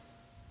like,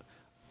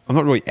 I'm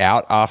not really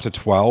out after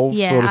 12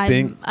 sort of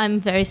thing. I'm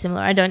very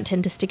similar. I don't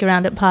tend to stick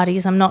around at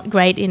parties. I'm not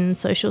great in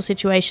social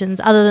situations.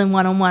 Other than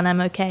one-on-one,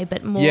 I'm okay,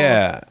 but more...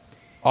 Yeah.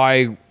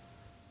 Or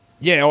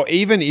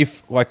even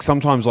if, like,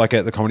 sometimes, like,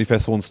 at the comedy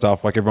festival and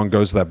stuff, like, everyone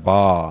goes to that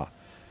bar,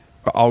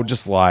 but I'll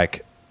just,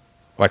 like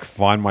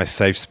find my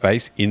safe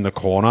space in the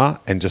corner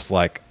and just,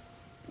 like,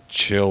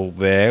 chill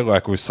there,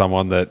 like, with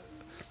someone that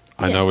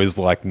I know is,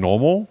 like,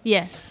 normal.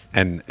 Yes.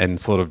 And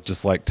sort of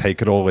just, like,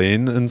 take it all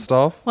in and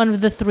stuff. One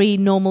of the 3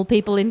 normal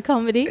people in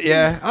comedy.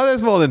 Yeah. Oh,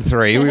 there's more than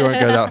 3. We won't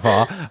go that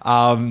far.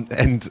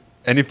 And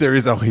if there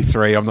is only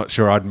 3, I'm not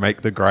sure I'd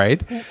make the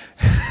grade.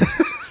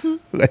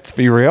 Let's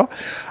be real.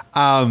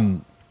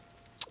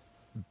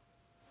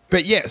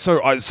 But yeah,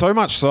 so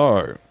much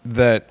so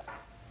that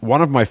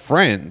one of my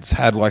friends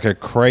had like a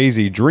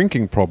crazy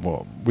drinking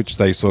problem, which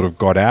they sort of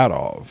got out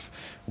of,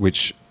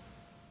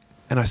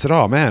 and I said,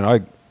 oh man,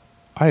 I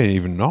didn't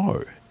even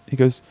know. He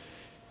goes,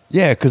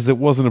 yeah, because it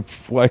wasn't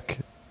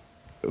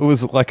it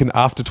was like an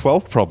after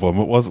 12 problem.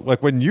 It was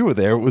like when you were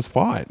there, it was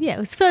fine. Yeah, it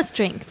was first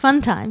drink,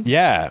 fun time.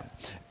 Yeah.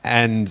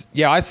 And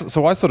yeah, I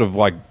sort of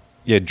like,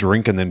 yeah,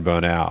 drink and then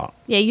burn out.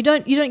 Yeah, you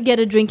don't get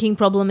a drinking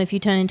problem if you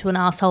turn into an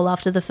asshole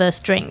after the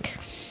first drink.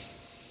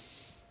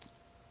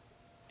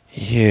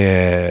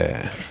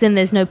 Yeah. Because then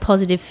there's no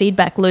positive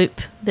feedback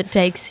loop that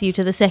takes you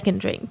to the second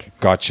drink.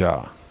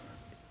 Gotcha.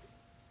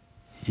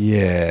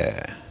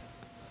 Yeah.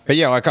 But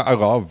yeah, like I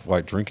love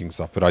like drinking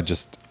stuff, but I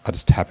just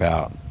tap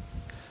out.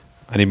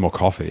 I need more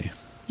coffee.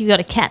 You've got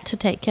a cat to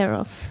take care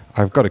of.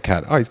 I've got a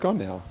cat. Oh, he's gone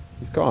now.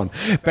 He's gone.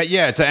 But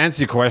yeah, to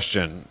answer your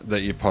question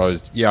that you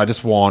posed, yeah, I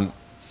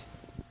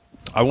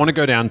want to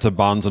go down to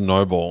Barnes &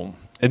 Noble.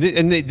 And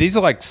these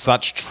are like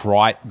such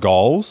trite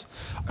goals.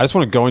 I just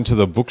want to go into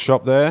the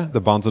bookshop there,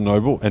 the Barnes &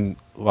 Noble, and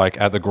like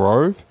at the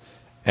Grove,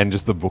 and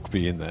just the book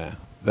be in there.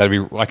 That'd be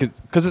like,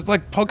 because it's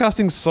like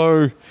podcasting's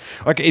so,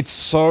 like it's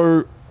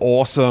so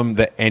awesome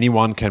that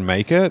anyone can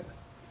make it.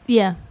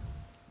 Yeah.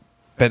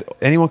 But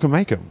anyone can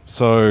make them.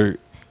 So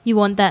You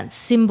want that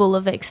symbol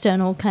of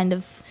external kind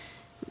of,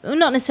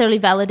 not necessarily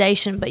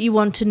validation, but you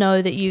want to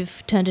know that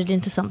you've turned it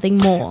into something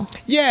more.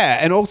 Yeah,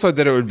 and also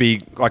that it would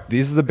be like,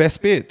 these are the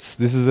best bits.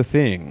 This is a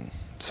thing.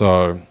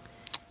 So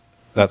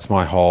that's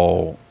my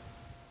whole...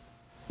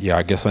 Yeah,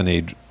 I guess I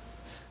need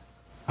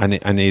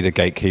a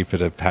gatekeeper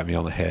to pat me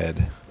on the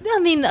head. I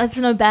mean, it's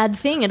no bad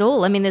thing at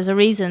all. I mean, there's a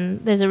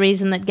reason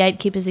that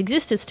gatekeepers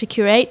exist. It's to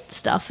curate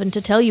stuff and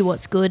to tell you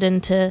what's good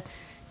and to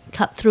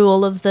cut through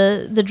all of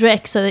the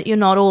dreck so that you're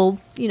not all,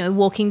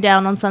 walking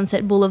down on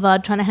Sunset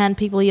Boulevard trying to hand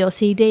people your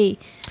CD.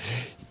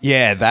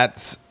 Yeah,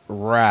 that's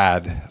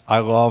rad. I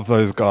love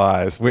those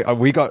guys.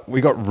 We got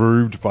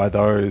rubed by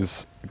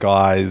those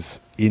guys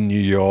in New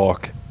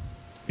York.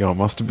 It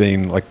must have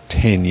been like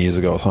 10 years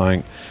ago or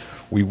something.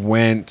 We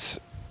went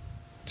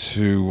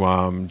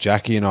to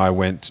Jackie and I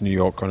went to New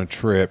York on a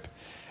trip,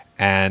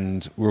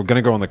 and we were going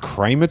to go on the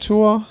Kramer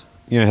tour.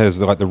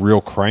 There's like the real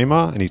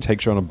Kramer, and he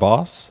takes you on a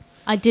bus.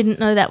 I didn't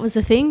know that was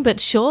a thing, but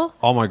sure.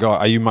 Oh my God,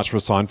 are you much of a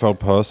Seinfeld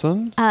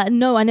person?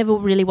 No, I never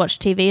really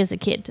watched TV as a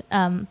kid,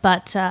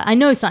 but I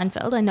know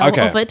Seinfeld. I know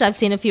of it. I've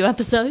seen a few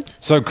episodes.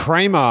 So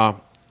Kramer,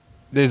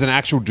 there's an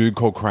actual dude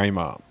called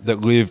Kramer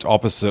that lived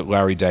opposite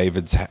Larry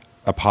David's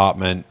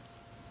apartment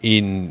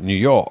in New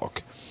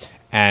York,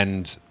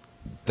 and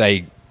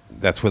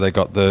that's where they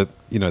got the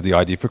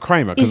idea for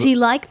Kramer. Is he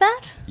like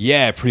that?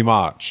 Yeah, pretty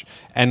much.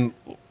 And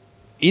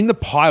in the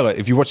pilot,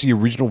 if you watch the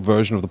original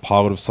version of the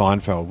pilot of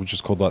Seinfeld, which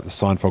is called like the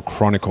Seinfeld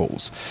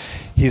Chronicles,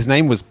 his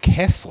name was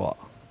Kessler.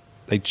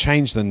 They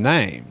changed the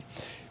name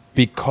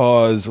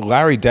because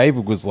Larry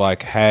David was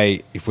like,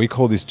 hey, if we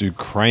call this dude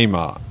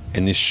Kramer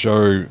and this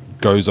show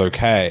goes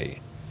okay,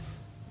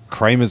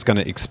 Kramer's going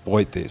to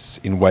exploit this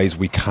in ways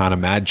we can't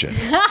imagine.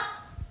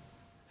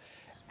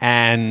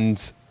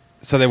 And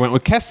so they went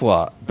with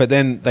Kessler, but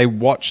then they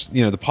watched,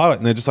 the pilot,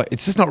 and they're just like,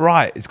 it's just not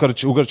right. We've got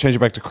to change it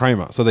back to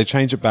Kramer. So they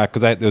changed it back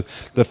because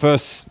the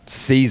first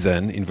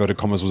season, inverted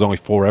commas, was only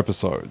 4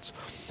 episodes.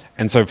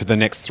 And so for the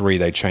next 3,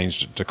 they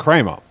changed it to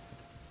Kramer.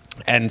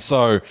 And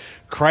so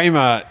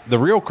Kramer, the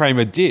real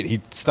Kramer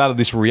he started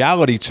this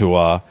reality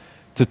tour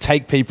to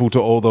take people to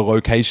all the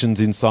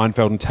locations in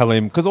Seinfeld and tell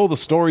him, because all the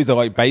stories are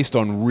like based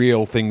on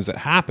real things that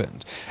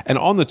happened. And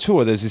on the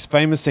tour, there's this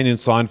famous scene in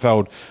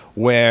Seinfeld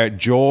where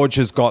George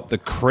has got the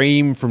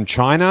cream from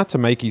China to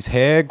make his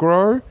hair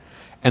grow,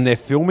 and they're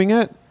filming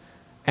it.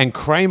 And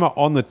Kramer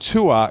on the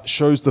tour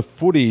shows the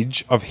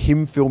footage of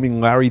him filming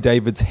Larry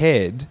David's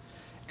head.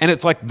 And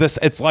it's like this,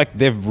 it's like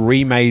they've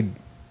remade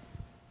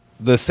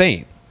the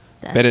scene.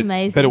 That's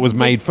amazing. But it was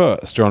made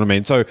first, do you know what I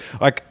mean? So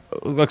like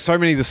so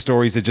many of the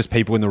stories are just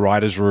people in the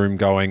writer's room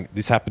going,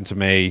 this happened to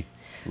me,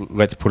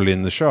 let's put it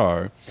in the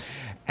show.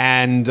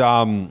 And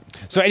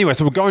so anyway,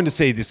 so we're going to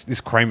see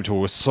this Kramer tour.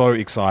 We're so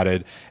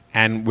excited.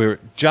 And we're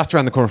just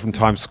around the corner from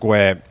Times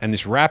Square, and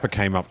this rapper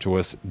came up to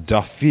us,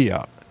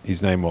 Dafir,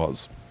 his name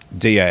was,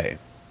 D.A.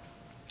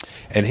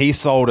 And he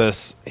sold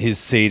us his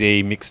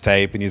CD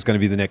mixtape, and he was going to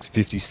be the next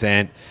 50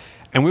 Cent.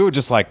 And we were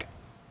just like,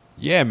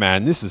 yeah,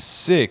 man, this is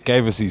sick.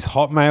 Gave us his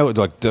Hotmail,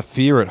 like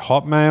Dafir at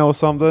Hotmail or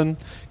something.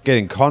 Get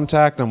in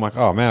contact. And I'm like,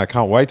 oh, man, I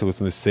can't wait to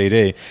listen to this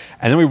CD.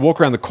 And then we walk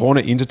around the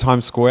corner into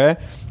Times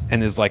Square,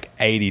 and there's like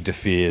 80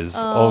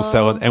 Dafirs all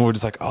selling. And we're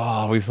just like,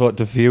 oh, we thought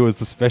Dafir was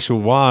the special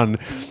one.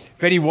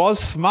 But he was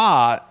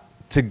smart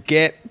to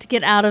get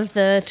out of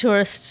the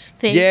tourist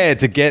thing. Yeah,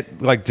 to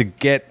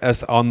get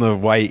us on the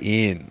way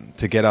in,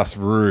 to get us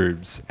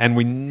rubes, and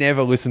we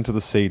never listened to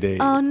the CD.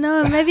 Oh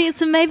no, maybe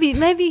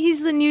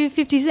he's the new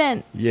 50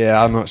 Cent.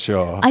 Yeah, I'm not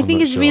sure. I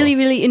think it's really,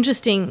 really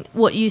interesting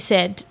what you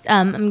said.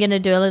 I'm going to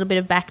do a little bit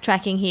of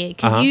backtracking here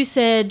because you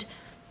said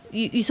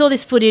you saw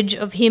this footage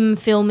of him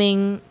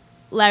filming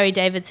Larry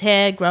David's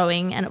hair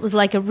growing, and it was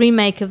like a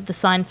remake of the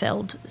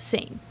Seinfeld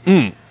scene.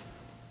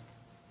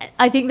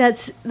 I think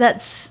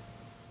that's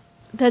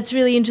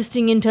really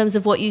interesting in terms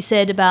of what you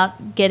said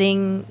about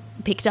getting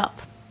picked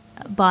up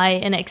by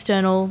an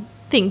external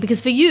thing,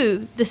 because for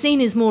you the scene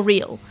is more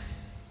real.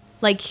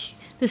 Like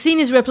the scene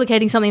is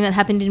replicating something that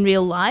happened in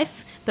real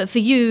life, but for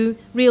you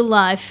real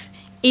life,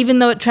 even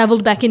though it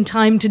traveled back in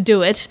time to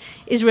do it,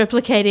 is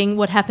replicating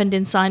what happened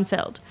in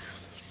Seinfeld.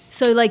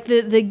 So like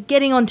the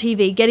getting on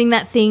TV, getting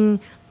that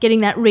thing,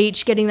 getting that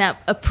reach, getting that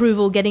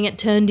approval, getting it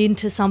turned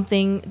into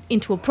something,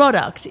 into a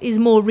product, is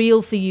more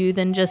real for you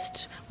than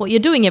just what you're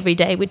doing every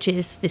day, which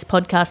is this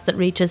podcast that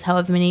reaches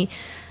however many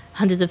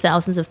hundreds of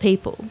thousands of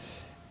people.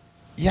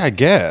 Yeah, I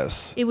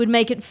guess. It would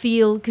make it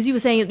feel, because you were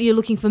saying you're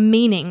looking for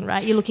meaning,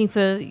 right?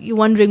 You're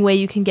wondering where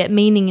you can get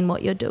meaning in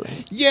what you're doing.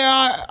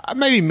 Yeah,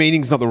 maybe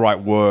meaning's not the right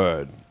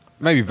word.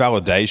 Maybe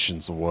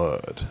validation's the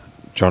word.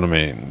 Do you know what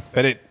I mean?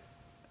 But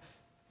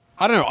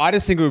I don't know. I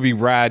just think it would be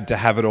rad to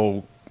have it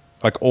all,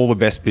 like all the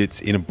best bits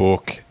in a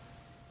book.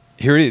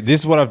 Here it is.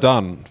 This is what I've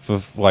done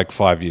for like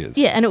 5 years.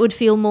 Yeah, and it would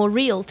feel more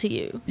real to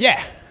you.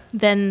 Yeah.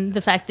 Than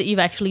the fact that you've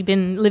actually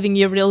been living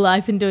your real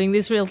life and doing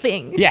this real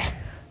thing. Yeah.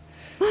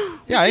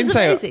 Yeah, I didn't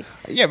say amazing.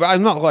 Yeah, but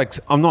I'm not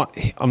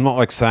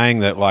like saying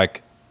that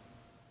like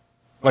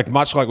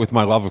much like with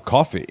my love of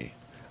coffee.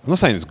 I'm not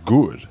saying it's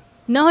good.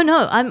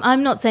 No,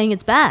 I'm not saying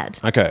it's bad.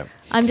 Okay.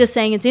 I'm just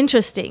saying it's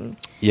interesting.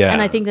 Yeah.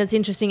 And I think that's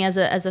interesting as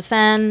a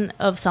fan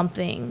of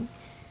something.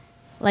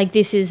 Like,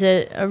 this is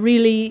a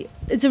really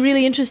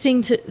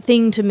interesting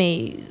thing to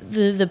me,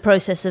 the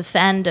process of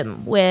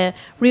fandom, where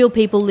real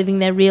people living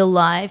their real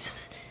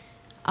lives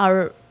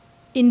are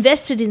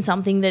invested in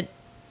something that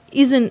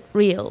isn't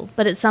real,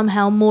 but it's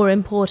somehow more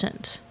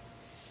important.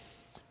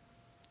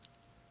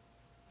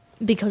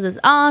 Because it's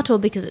art, or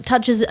because it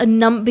touches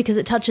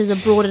a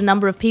broader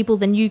number of people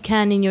than you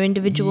can in your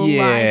individual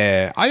life.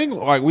 Yeah, I think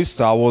like with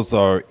Star Wars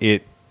though,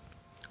 it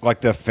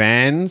like the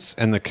fans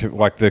and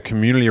the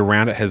community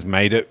around it has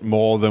made it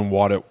more than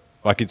what it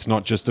like. It's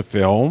not just a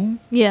film.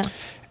 Yeah,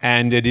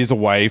 and it is a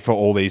way for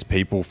all these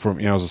people from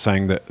as I was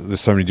saying that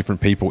there's so many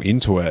different people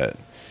into it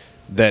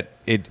that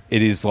it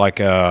is like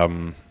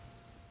Star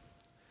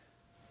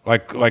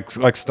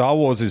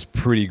Wars is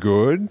pretty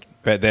good.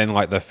 But then,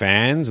 like, the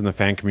fans and the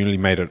fan community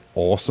made it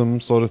awesome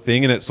sort of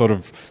thing, and it's sort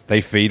of, they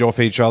feed off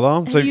each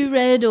other. Have you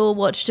read or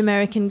watched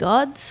American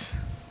Gods?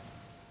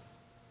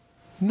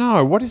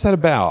 No, what is that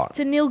about? It's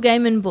a Neil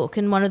Gaiman book,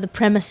 and one of the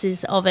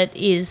premises of it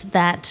is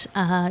that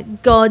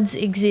gods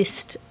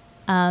exist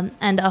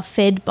and are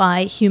fed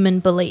by human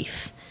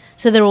belief.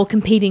 So they're all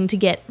competing to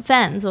get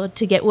fans or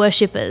to get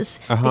worshippers,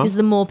 because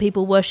the more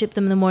people worship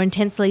them, the more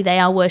intensely they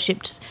are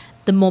worshipped,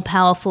 the more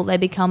powerful they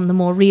become, the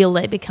more real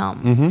they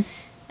become. Mm-hmm.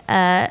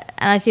 And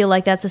I feel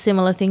like that's a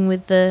similar thing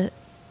with the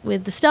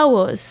Star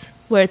Wars,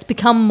 where it's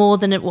become more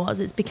than it was.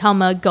 It's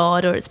become a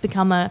god, or it's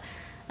become a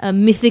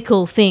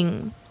mythical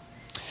thing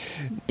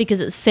because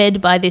it's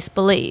fed by this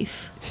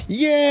belief.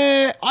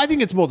 Yeah, I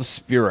think it's more the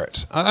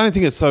spirit. I don't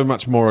think it's so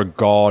much more a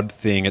god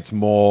thing. It's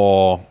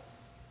more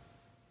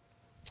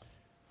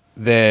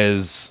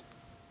I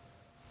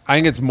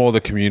think it's more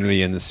the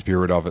community and the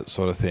spirit of it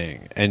sort of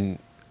thing. And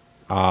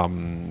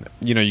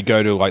you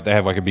go to like, they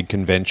have like a big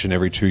convention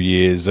every 2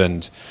 years,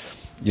 and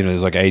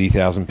there's like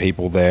 80,000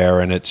 people there,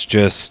 and it's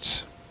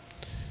just,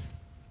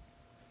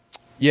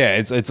 yeah,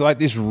 it's like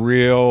this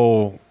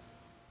real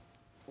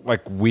like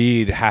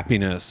weird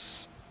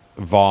happiness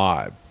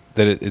vibe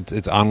that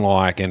it's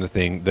unlike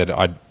anything that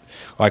I'd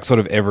like sort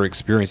of ever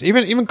experienced.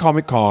 Even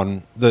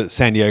Comic-Con, the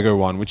San Diego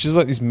one, which is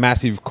like this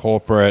massive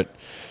corporate,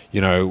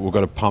 we've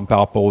got to pump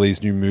up all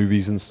these new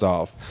movies and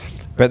stuff.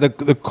 But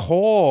the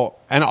core,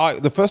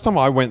 and the first time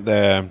I went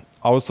there,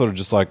 I was sort of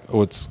just like,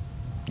 oh, it's,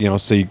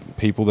 see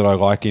people that I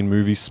like in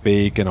movies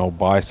speak, and I'll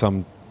buy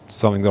something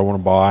that I want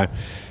to buy.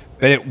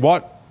 But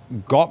what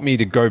got me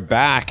to go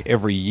back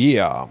every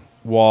year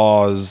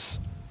was,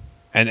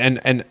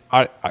 and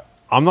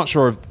I'm not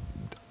sure if,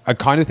 I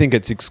kind of think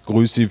it's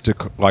exclusive to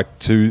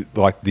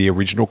the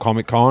original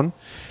Comic-Con,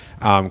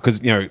 because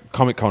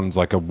Comic-Con's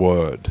like a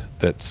word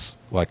that's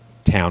like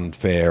town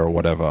fair or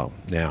whatever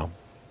now.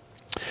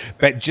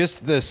 But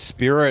just the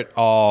spirit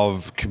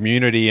of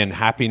community and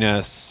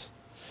happiness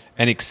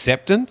and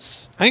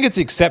acceptance. I think it's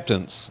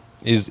acceptance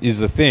is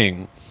the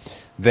thing,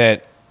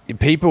 that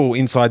people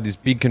inside this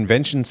big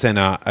convention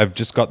center have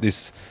just got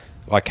this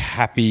like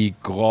happy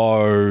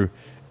glow,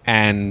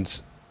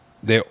 and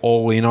they're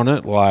all in on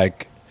it.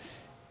 Like,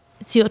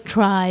 it's your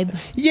tribe.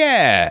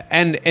 Yeah,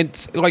 and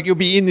it's like you'll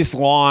be in this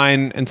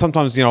line, and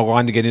sometimes a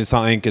line to get into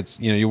something, it's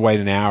you wait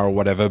an hour or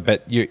whatever,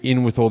 but you're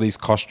in with all these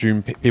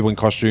people in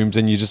costumes,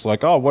 and you're just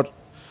like, oh, what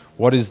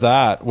is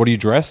that? What are you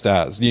dressed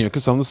as?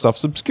 Because some of the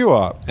stuff's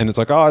obscure, and it's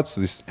like, oh, it's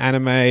this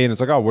anime, and it's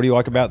like, oh, what do you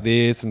like about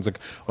this? And it's like,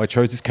 oh, I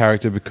chose this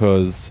character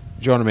because,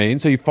 do you know what I mean?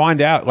 So you find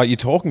out, like, you're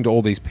talking to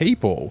all these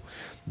people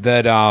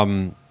that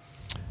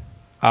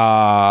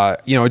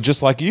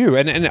just like you,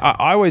 and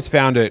I always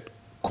found it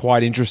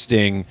quite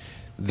interesting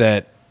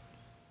that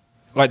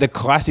like the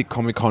classic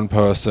Comic-Con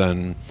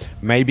person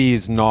maybe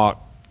is not,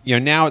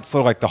 now it's sort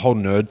of like the whole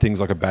nerd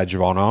thing's like a badge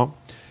of honor,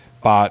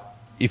 but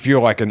if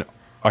you're like a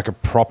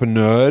proper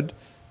nerd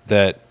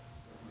that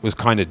was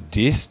kind of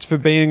dissed for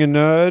being a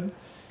nerd,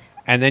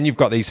 and then you've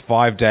got these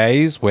 5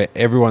 days where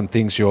everyone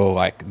thinks you're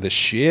like the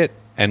shit,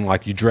 and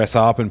like you dress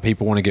up and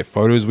people want to get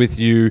photos with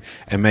you,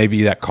 and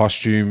maybe that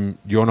costume,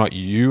 you're not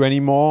you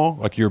anymore,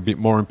 like you're a bit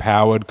more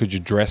empowered because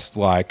you're dressed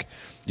like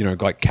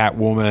like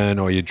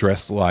Catwoman, or you're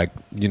dressed like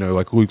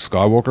like Luke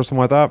Skywalker or something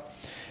like that.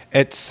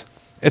 It's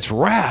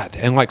rad,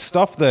 and like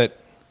stuff that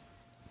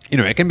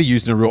it can be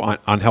used in a real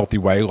unhealthy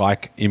way,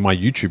 like in my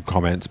YouTube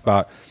comments,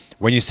 but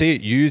when you see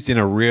it used in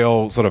a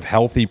real sort of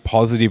healthy,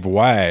 positive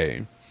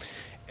way,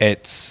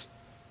 it's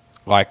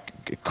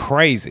like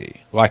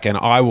crazy. Like, and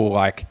I will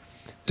like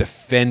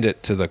defend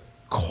it to the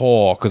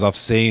core because I've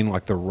seen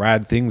like the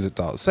rad things it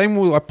does. Same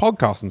with like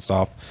podcasts and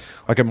stuff.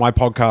 Like at my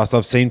podcast,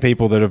 I've seen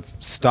people that have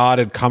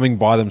started coming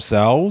by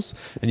themselves,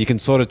 and you can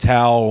sort of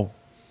tell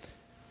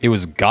it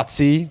was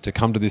gutsy to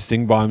come to this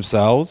thing by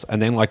themselves.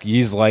 And then like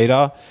years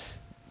later,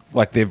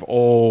 like they've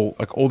all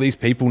these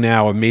people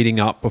now are meeting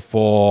up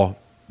before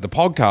the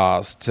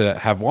podcast to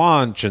have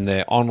lunch, and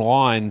they're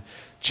online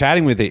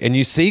chatting with it. And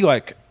you see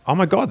like, oh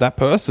my God, that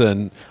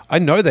person, I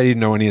know they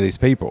didn't know any of these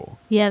people.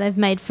 Yeah, they've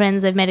made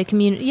friends, they've made a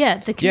community. Yeah,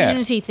 the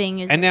community thing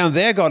is... And now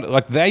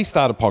they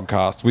start a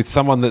podcast with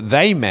someone that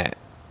they met.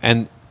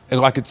 And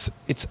like it's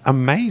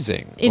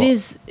amazing. It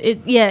is.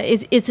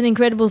 It's an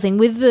incredible thing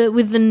with the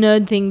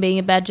nerd thing being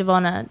a badge of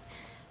honor.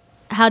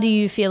 How do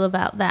you feel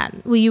about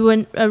that? Were you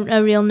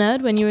a real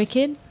nerd when you were a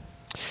kid?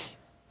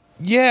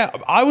 Yeah,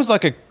 I was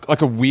like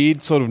a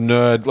weird sort of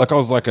nerd. Like I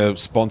was like a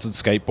sponsored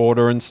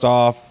skateboarder and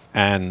stuff,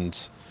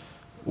 and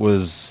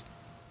was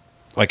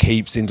like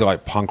heaps into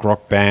like punk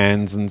rock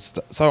bands and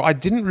stuff. So I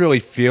didn't really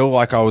feel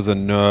like I was a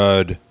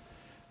nerd,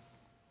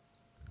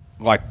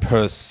 like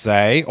per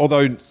se.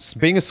 Although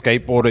being a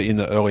skateboarder in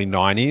the early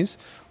 90s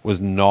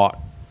was not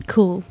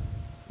cool.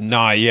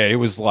 No, yeah, it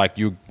was like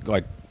you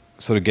like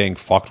sort of getting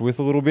fucked with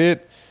a little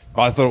bit.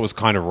 But I thought it was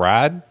kind of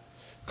rad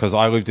because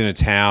I lived in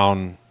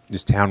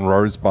this town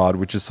Rosebud,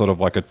 which is sort of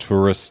like a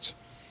tourist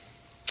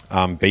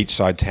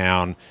beachside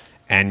town,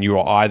 and you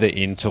were either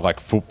into like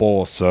football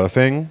or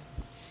surfing,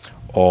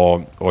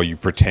 or you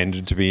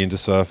pretended to be into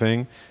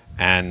surfing.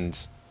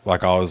 And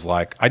like I was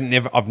like, I've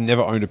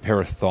never owned a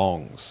pair of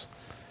thongs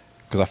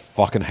because I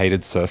fucking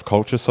hated surf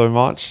culture so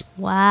much.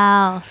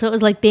 Wow. So it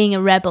was like being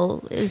a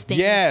rebel. It was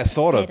being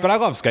sort of. But I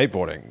love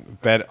skateboarding.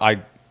 But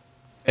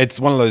it's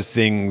one of those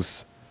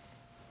things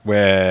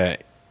where,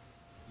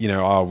 you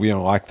know, oh, we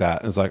don't like that.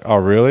 And it's like, oh,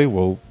 really?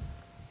 Well,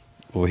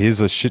 here's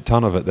a shit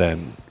ton of it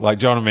then. Like,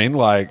 do you know what I mean?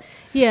 Like,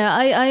 yeah,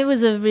 I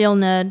was a real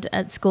nerd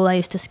at school. I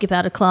used to skip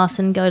out of class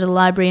and go to the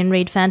library and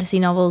read fantasy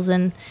novels,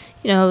 and,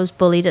 you know, I was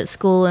bullied at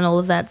school and all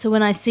of that. So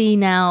when I see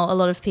now a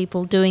lot of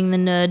people doing the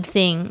nerd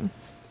thing,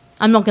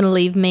 I'm not going to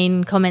leave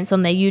mean comments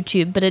on their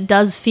YouTube, but it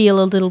does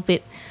feel a little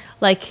bit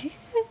like,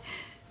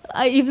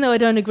 even though I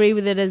don't agree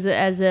with it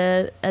as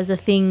a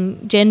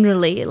thing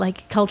generally,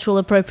 like cultural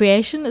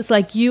appropriation. It's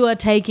like you are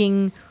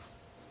taking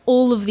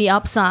all of the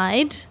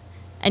upside,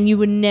 and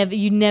you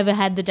never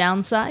had the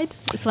downside.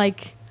 It's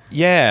like,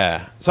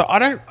 yeah. So I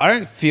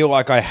don't feel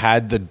like I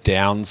had the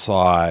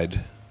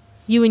downside.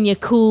 You and your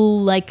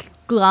cool like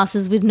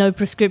glasses with no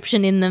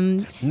prescription in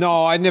them.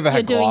 No, I never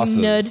had glasses.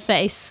 You're doing nerd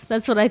face.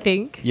 That's what I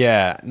think.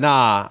 Yeah.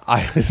 Nah,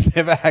 I just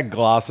never had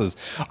glasses.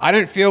 I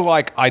don't feel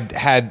like I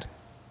had.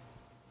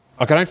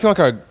 Like I don't feel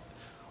like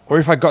or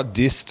if I got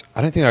dissed,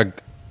 I don't think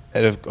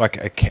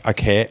I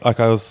care. Like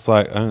I was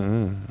like,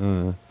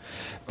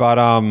 but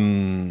I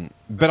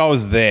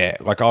was there.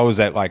 Like I was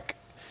at like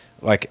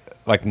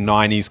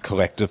 90s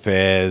collector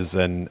fairs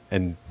and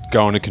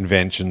going to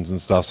conventions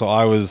and stuff. So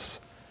I was.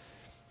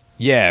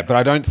 Yeah, but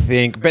I don't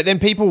think... But then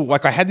people...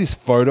 Like, I had this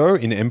photo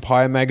in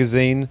Empire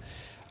magazine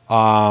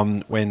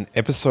when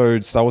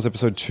Star Wars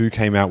Episode 2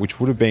 came out, which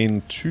would have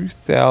been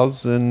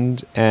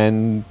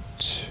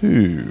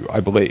 2002, I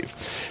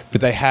believe.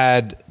 But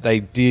they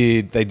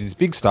did this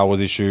big Star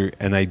Wars issue,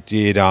 and they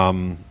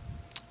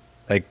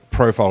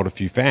profiled a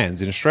few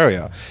fans in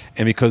Australia.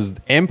 And because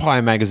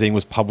Empire magazine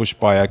was published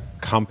by a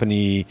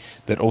company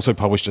that also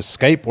published a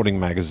skateboarding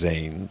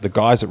magazine, the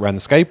guys that ran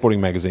the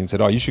skateboarding magazine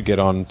said, oh, you should get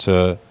on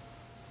to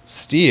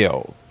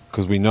Steele,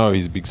 because we know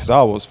he's a big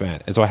Star Wars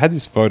fan. And so I had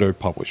this photo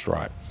published,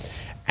 right?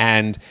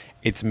 And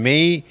it's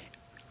me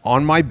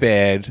on my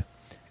bed,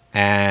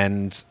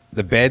 and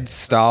the bed's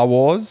Star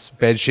Wars,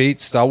 bed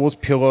sheets, Star Wars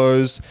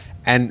pillows,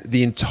 and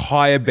the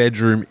entire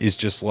bedroom is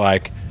just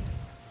like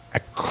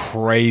a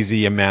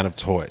crazy amount of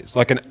toys,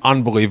 like an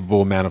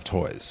unbelievable amount of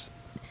toys,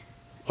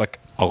 like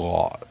a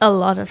lot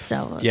of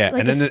Star Wars. Yeah, like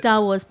and then a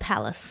Star Wars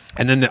palace.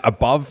 And then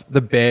above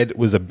the bed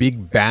was a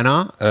big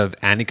banner of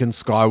Anakin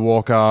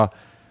Skywalker,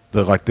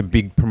 the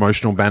big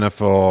promotional banner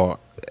for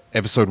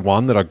Episode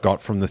 1 that I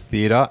got from the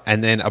theater.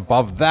 And then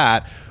above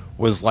that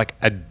was like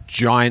a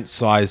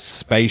giant-sized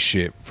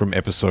spaceship from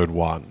Episode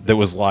 1 that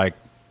was like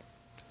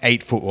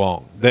 8 foot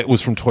long. That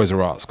was from Toys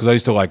R Us, because I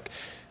used to like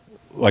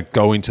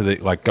go in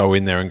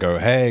there and go,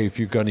 hey, if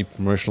you've got any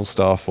promotional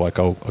stuff, like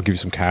I'll give you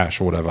some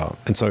cash or whatever.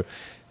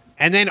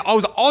 And then I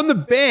was on the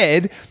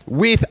bed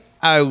with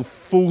a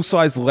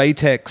full-size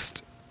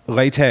latex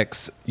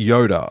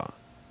Yoda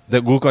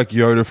that looked like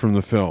Yoda from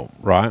the film,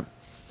 right?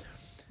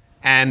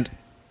 And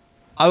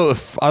I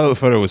thought the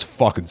photo was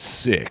fucking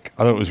sick.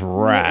 I thought it was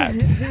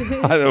rad.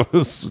 I thought it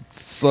was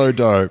so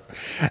dope.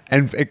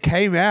 And it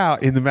came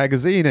out in the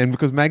magazine, and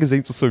because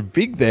magazines were so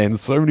big then,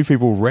 so many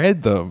people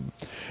read them.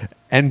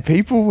 And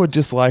people were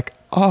just like,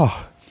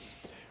 oh,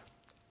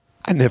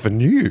 I never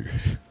knew.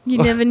 You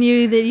never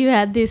knew that you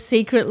had this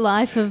secret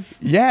life of...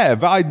 Yeah,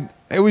 but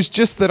it was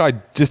just that I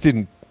just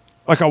didn't...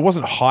 Like, I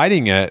wasn't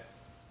hiding it.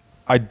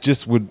 I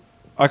just would...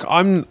 Like,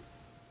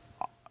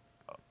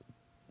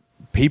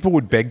 people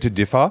would beg to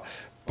differ,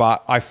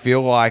 but I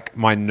feel like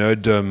my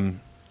nerddom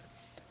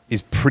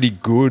is pretty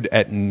good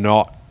at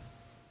not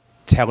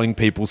telling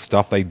people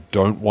stuff they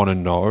don't want to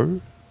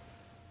know.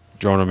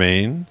 Do you know what I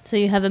mean? So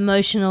you have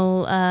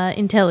emotional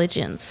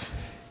intelligence.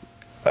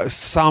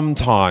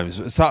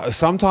 Sometimes.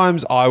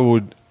 Sometimes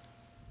I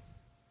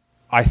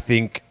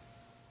think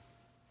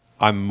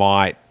I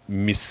might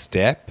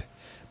misstep,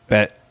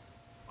 but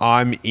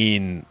I'm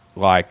in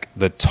like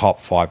the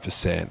top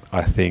 5%,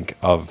 I think,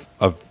 of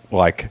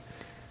like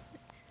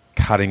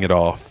cutting it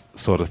off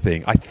sort of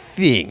thing. I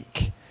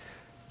think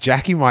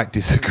Jackie might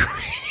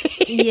disagree.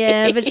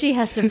 Yeah, but she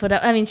has to put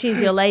up. I mean,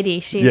 she's your lady.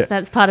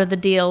 That's part of the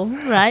deal,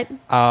 right?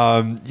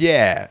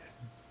 Yeah,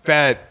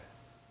 but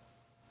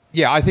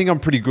yeah, I think I'm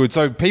pretty good.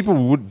 So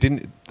people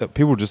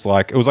just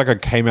like, it was like I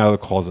came out of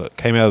the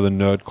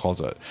nerd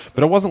closet,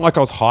 but it wasn't like I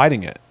was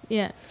hiding it.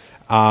 Yeah.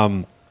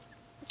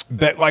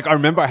 But like, I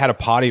remember I had a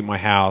party at my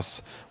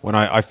house when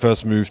I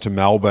first moved to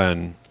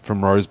Melbourne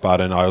from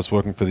Rosebud, and I was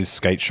working for this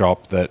skate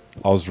shop that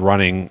I was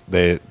running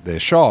their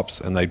shops,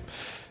 and they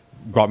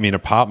got me an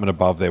apartment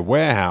above their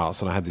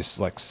warehouse, and I had this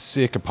like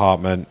sick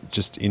apartment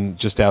just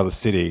out of the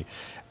city,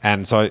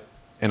 and I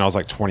was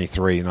like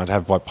 23, and I'd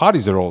have like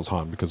parties there all the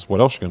time because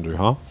what else you gonna do,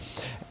 huh?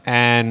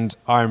 And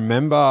I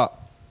remember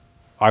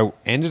I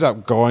ended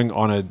up going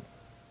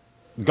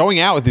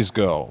out with this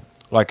girl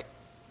like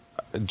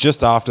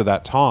just after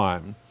that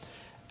time,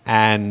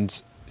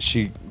 and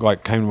she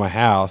like came to my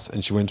house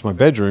and she went to my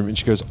bedroom and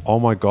she goes, "Oh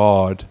my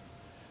God,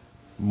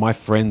 my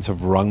friends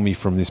have rung me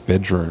from this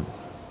bedroom."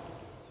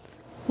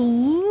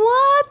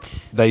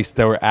 What? They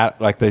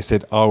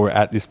said, "Oh, we're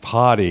at this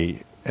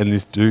party and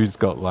this dude's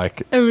got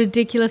like a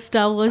ridiculous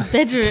Star Wars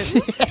bedroom."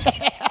 So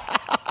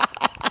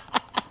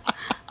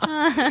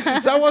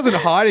I wasn't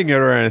hiding it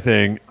or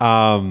anything.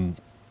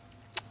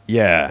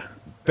 Yeah.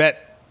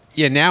 But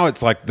yeah, now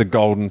it's like the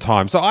golden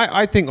time. So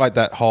I think like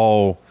that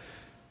whole,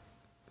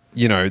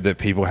 you know, that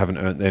people haven't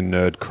earned their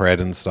nerd cred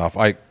and stuff.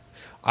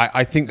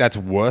 I think that's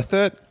worth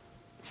it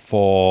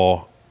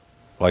for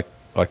like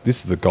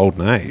this is the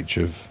golden age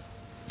of,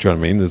 do you know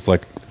what I mean?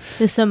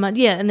 There's so much,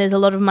 yeah, and there's a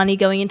lot of money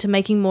going into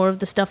making more of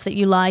the stuff that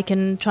you like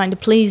and trying to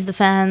please the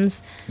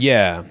fans.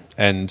 Yeah,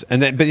 but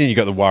then you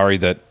got the worry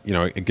that, you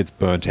know, it gets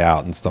burnt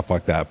out and stuff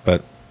like that.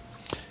 But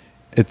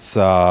it's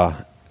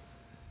and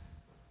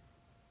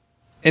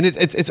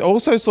it's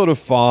also sort of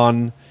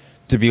fun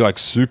to be like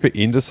super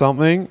into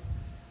something,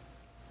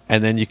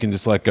 and then you can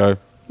just like go,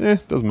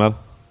 doesn't matter.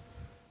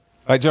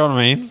 Like, do you know what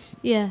I mean?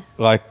 Yeah.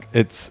 Like,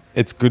 it's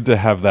good to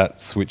have that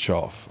switch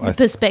off. The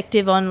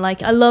perspective on,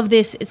 like, I love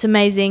this, it's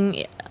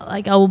amazing.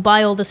 Like, I will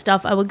buy all the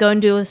stuff, I will go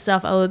and do all the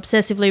stuff, I will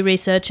obsessively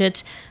research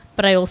it,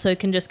 but I also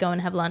can just go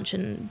and have lunch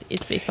and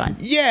it'll be fine.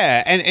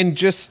 Yeah, and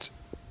just,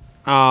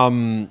 you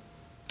know,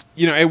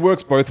 it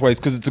works both ways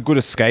because it's a good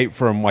escape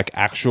from, like,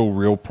 actual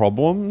real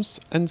problems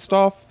and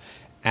stuff.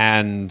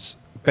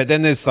 But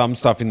then there's some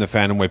stuff in the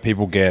fandom where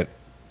people get,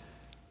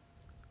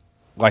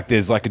 like,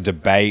 there's, like, a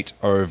debate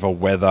over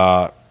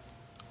whether,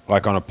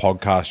 like, on a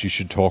podcast you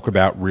should talk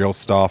about real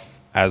stuff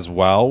as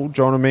well.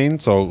 Do you know what I mean?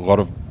 So a lot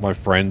of my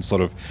friends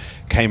sort of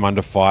came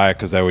under fire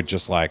because they were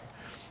just, like,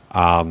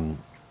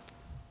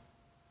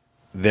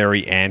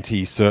 very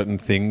anti certain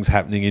things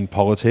happening in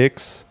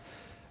politics.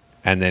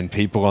 And then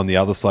people on the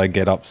other side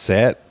get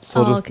upset.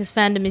 Because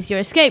fandom is your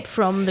escape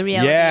from the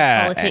reality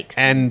of politics.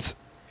 And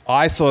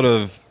I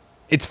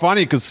it's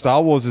funny because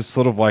Star Wars is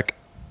sort of like,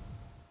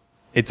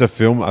 it's a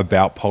film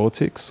about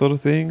politics sort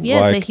of thing. Yeah,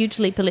 like, it's a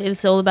hugely political.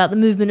 It's all about the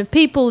movement of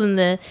people and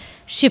the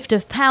shift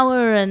of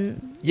power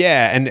and...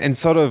 Yeah, and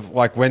sort of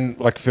like when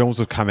like films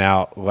have come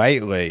out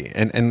lately,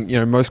 and you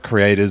know, most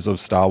creators of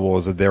Star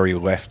Wars are very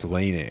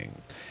left-leaning,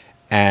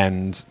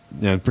 and,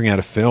 you know, bring out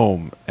a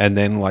film, and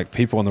then like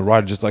people on the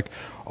right are just like,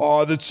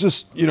 oh, that's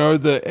just, you know,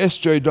 the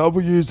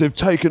SJWs, they've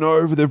taken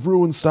over, they've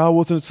ruined Star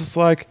Wars, and it's just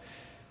like,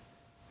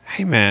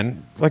 hey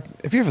man, like,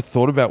 have you ever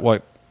thought about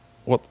like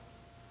what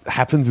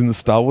happens in the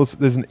Star Wars?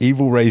 There's an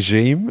evil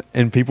regime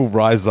and people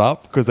rise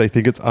up because they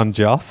think it's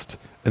unjust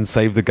and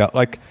save the gut.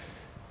 Like,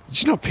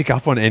 did you not pick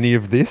up on any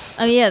of this?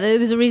 Oh yeah,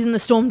 there's a reason the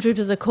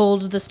stormtroopers are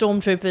called the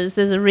stormtroopers.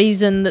 There's a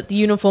reason that the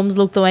uniforms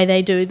look the way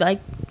they do. Like,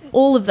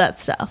 all of that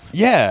stuff.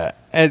 Yeah,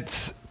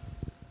 it's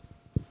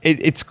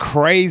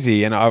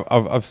crazy, and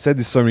I've said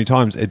this so many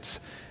times. It's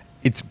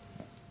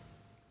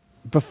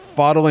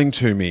befuddling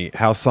to me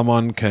how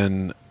someone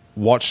can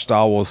watch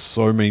Star Wars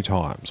so many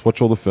times,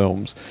 watch all the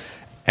films,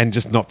 and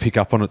just not pick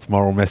up on its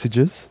moral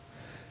messages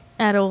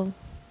at all.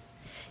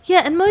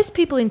 Yeah, and most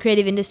people in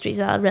creative industries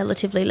are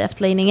relatively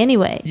left-leaning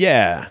anyway.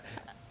 Yeah,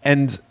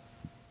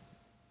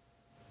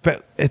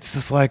 but it's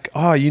just like,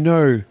 oh, you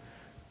know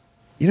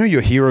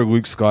your hero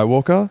Luke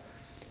Skywalker,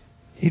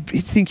 he'd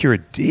think you're a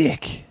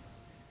dick.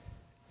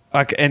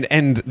 Like,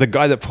 and the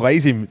guy that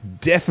plays him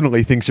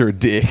definitely thinks you're a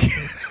dick.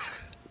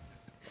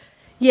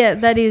 Yeah,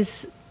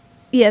 that's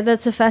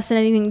a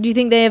fascinating thing. Do you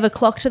think they ever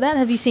clock to that?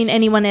 Have you seen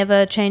anyone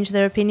ever change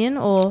their opinion,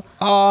 or?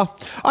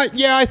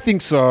 I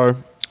think so.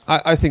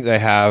 I think they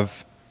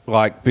have,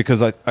 like,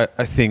 because I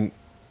think,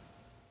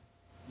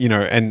 you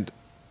know, and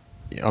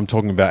I'm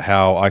talking about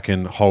how I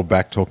can hold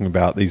back talking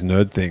about these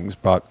nerd things,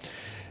 but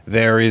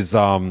there is,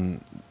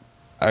 the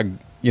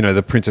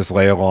Princess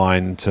Leia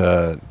line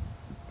to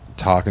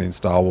Tarkin in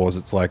Star Wars.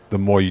 It's like, the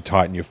more you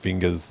tighten your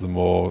fingers, the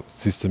more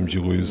systems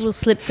you lose. Will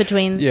slip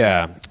between.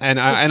 Yeah,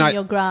 and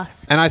your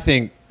grasp. And I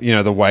think, you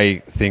know, the way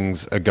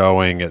things are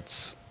going,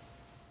 it's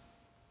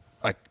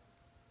like,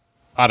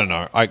 I don't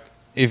know.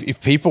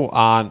 If people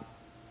aren't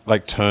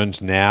like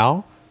turned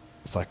now,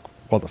 it's like,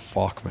 what the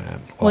fuck,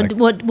 man? Like,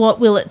 what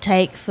will it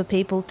take for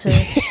people to?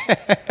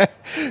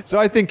 So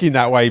I think in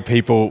that way,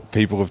 people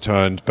have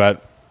turned,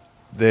 but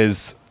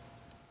there's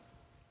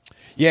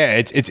Yeah,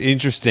 it's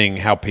interesting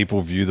how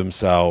people view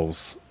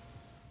themselves,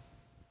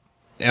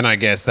 and I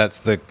guess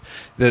that's the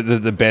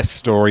best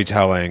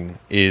storytelling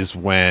is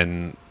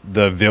when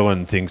the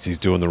villain thinks he's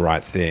doing the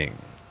right thing.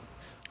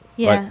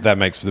 Yeah. Like, that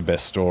makes for the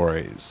best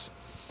stories.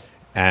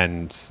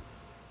 And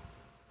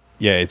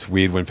yeah, it's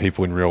weird when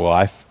people in real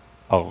life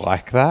are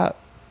like that.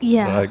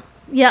 Yeah. Like,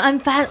 yeah,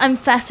 I'm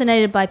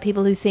fascinated by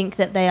people who think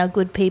that they are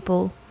good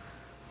people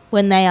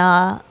when they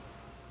are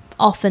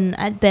often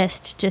at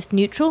best just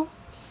neutral.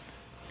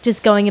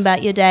 Just going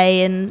about your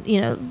day and, you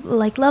know,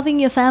 like loving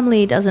your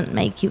family doesn't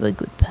make you a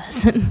good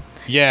person.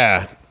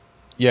 yeah.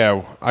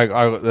 Yeah,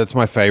 I that's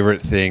my favorite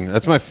thing.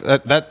 That's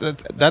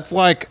that's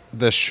like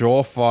the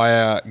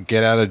surefire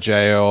get out of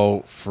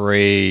jail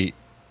free.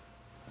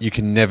 You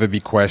can never be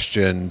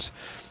questioned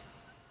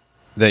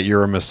that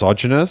you're a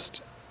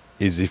misogynist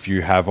is if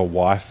you have a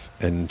wife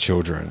and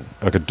children,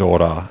 like a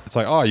daughter. It's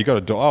like, oh, you got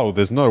a daughter. Oh,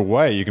 there's no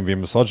way you can be a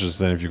misogynist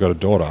then if you've got a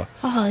daughter.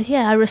 Oh,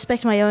 yeah, I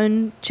respect my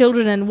own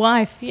children and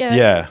wife. Yeah.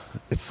 Yeah.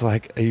 It's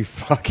like, are you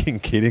fucking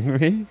kidding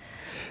me?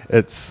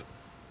 It's,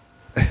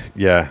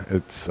 yeah,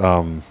 it's,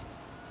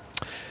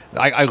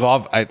 I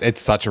love,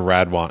 it's such a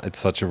rad one. It's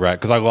such a rad,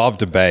 because I love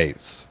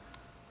debates.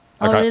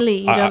 Oh, Like, really?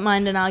 You don't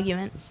mind an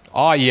argument?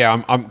 Oh, yeah,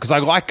 because I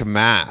like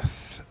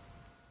math.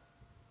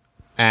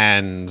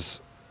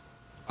 And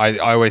I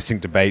always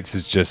think debates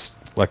is just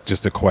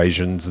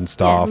equations and Yeah,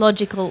 stuff.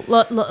 logical.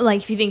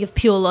 Like if you think of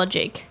pure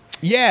logic.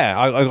 Yeah,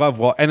 I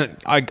love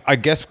I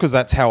guess because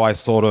that's how I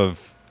sort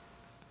of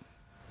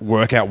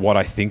work out what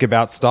I think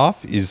about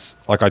stuff is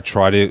like I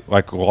try to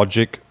like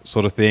logic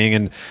sort of thing,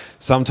 and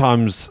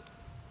sometimes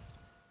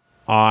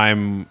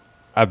I'm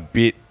a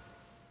bit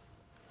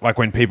like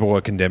when people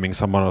are condemning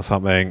someone or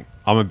something,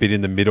 I'm a bit in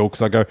the middle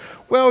because I go,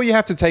 well, you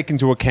have to take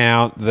into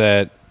account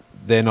that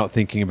they're not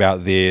thinking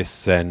about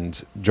this, and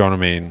do you know what I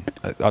mean?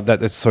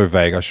 That's so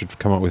vague. I should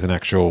come up with an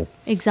actual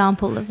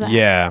Example of that.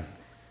 Yeah.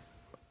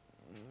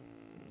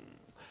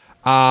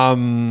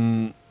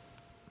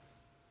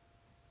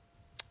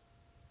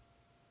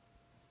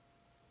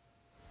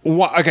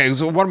 Okay,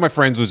 so one of my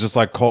friends was just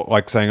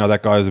like saying, oh,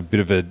 that guy's a bit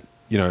of a,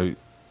 you know,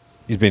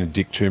 he's been a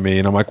dick to me.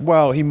 And I'm like,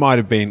 well, he might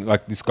have been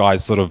like, this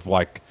guy's sort of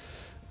like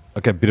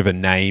a bit of a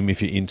name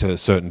if you're into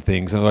certain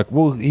things. And I'm like,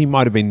 well, he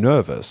might have been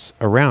nervous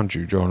around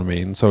you. Do you know what I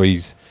mean? So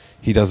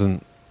he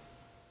doesn't,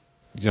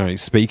 you know,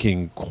 he's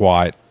speaking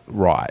quite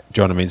right.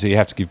 Do you know what I mean? So you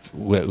have to give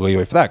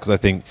leeway for that, because I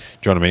think,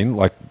 do you know what I mean?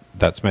 Like,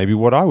 that's maybe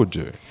what I would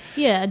do.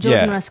 Yeah,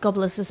 Jordan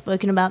Raskopoulos has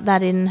spoken about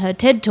that in her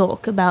TED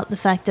Talk, about the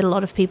fact that a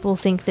lot of people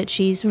think that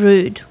she's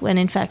rude when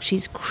in fact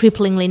she's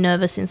cripplingly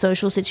nervous in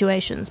social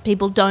situations.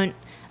 People don't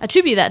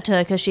attribute that to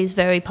her because she's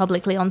very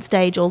publicly on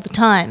stage all the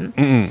time.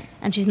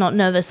 And she's not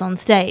nervous on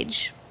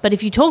stage. But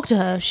if you talk to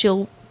her,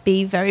 she'll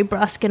be very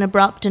brusque and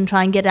abrupt and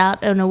try and get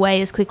out and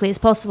away as quickly as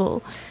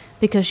possible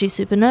because she's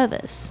super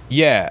nervous.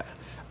 Yeah.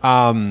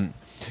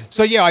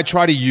 So yeah, I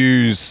try to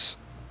use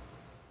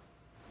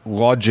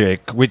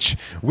logic, which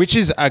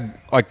is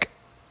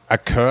a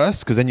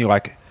curse, because then you're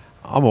like,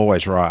 I'm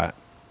always right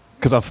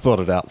because I've thought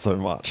it out so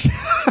much.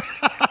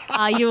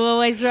 Are you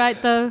always right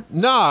though?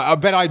 No,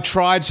 but I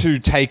try to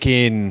take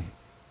in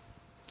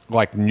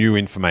like new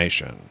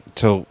information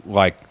to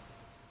like,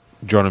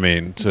 do you know what I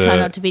mean? Try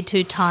not to be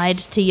too tied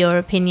to your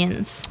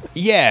opinions.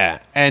 Yeah,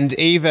 and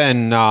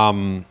even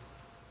I'm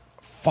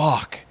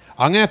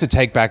gonna have to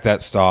take back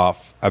that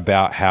stuff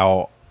about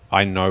how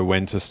I know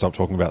when to stop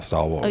talking about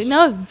Star Wars.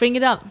 Oh, no, bring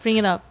it up.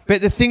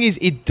 But the thing is,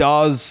 it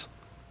does,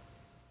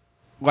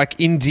 like,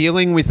 in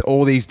dealing with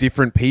all these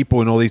different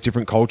people and all these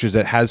different cultures,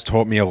 it has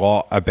taught me a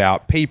lot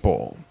about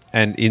people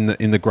and in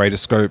the greater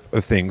scope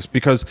of things,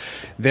 because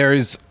there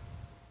is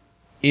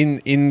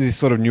in this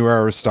sort of new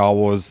era of Star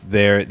Wars,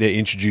 they're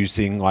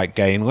introducing like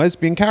gay and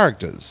lesbian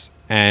characters,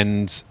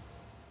 and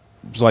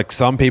like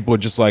some people are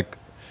just like,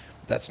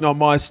 that's not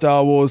my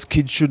Star Wars.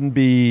 Kids shouldn't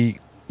be,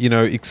 you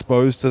know,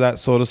 exposed to that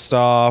sort of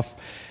stuff.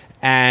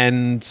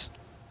 And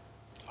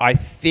I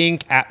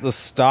think at the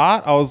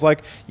start I was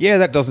like, yeah,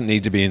 that doesn't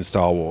need to be in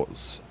Star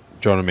Wars.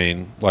 Do you know what I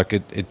mean? Like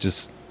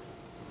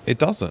it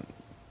doesn't.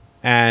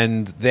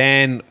 And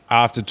then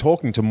after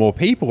talking to more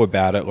people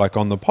about it, like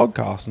on the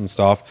podcast and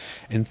stuff,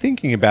 and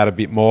thinking about it a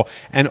bit more,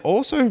 and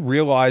also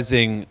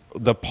realizing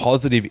the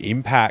positive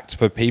impact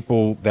for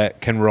people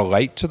that can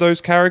relate to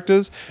those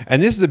characters.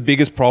 And this is the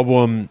biggest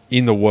problem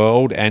in the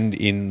world and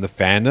in the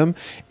fandom.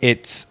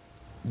 It's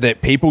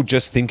that people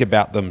just think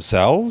about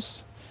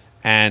themselves,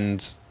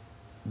 and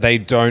they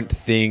don't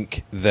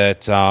think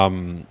that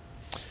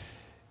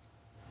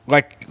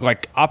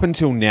like up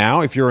until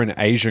now, if you're an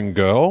Asian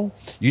girl,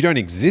 you don't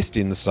exist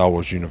in the Star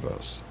Wars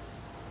universe.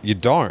 You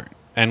don't.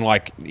 And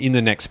like in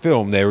the next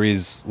film,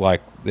 there's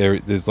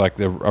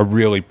a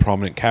really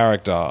prominent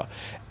character,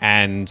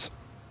 and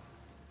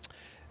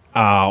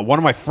one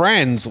of my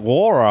friends,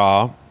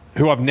 Laura,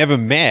 who I've never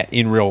met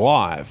in real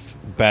life,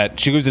 but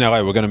she lives in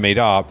LA, we're going to meet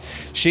up.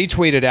 She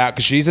tweeted out,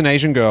 because she's an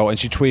Asian girl, and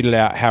she tweeted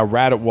out how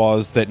rad it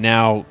was that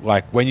now,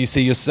 like, when you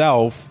see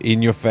yourself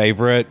in your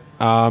favorite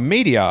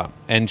media,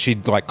 and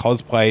she'd like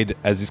cosplayed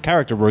as this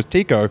character, Rose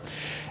Tico,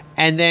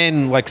 And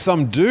then like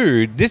some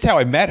dude, this is how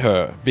I met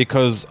her,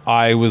 because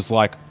I was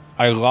like,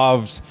 I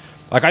loved,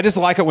 like I just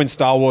like it when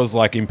Star Wars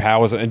like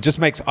empowers it and just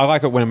makes, I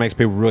like it when it makes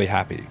people really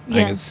happy. I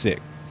think it's sick.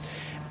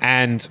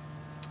 And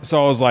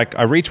so I was like,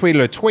 I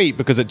retweeted a tweet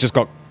because it just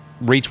got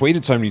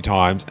retweeted so many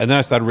times, and then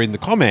I started reading the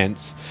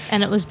comments.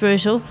 And it was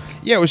brutal.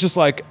 Yeah, it was just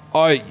like,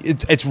 oh,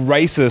 it's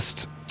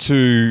racist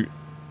to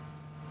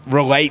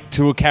relate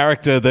to a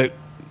character that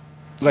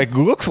like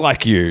looks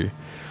like you.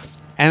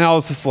 And I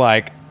was just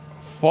like,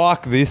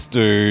 fuck this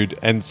dude.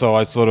 And so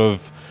I sort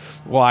of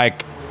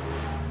like,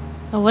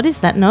 Oh, what is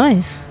that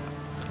noise?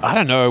 I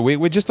don't know,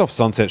 we're just off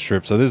Sunset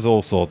Strip, so there's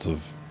all sorts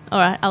of, All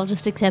right, I'll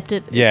just accept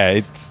it. yeah,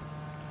 it's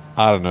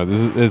I don't know,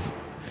 there's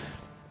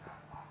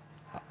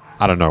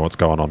I don't know what's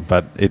going on,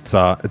 but it's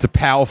a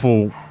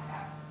powerful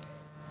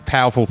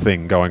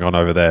thing going on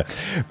over there.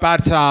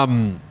 But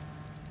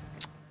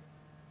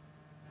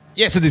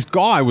yeah, so this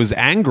guy was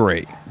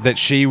angry that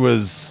she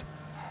was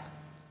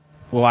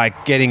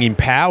like getting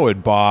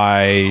empowered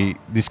by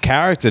this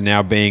character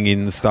now being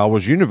in the Star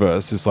Wars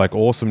universe, this like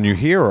awesome new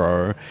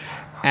hero,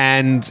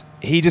 and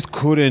he just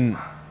couldn't.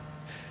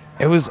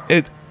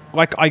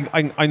 Like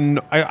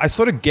I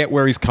sort of get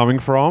where he's coming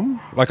from.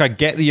 Like I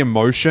get the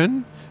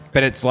emotion,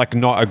 but it's like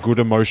not a good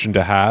emotion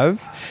to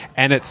have,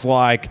 and it's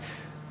like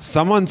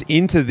someone's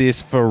into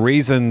this for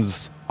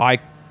reasons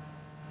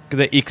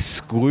that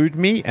exclude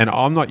me, and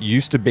I'm not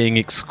used to being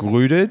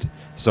excluded,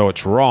 so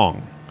it's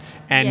wrong.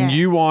 And Yes.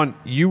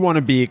 you want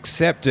to be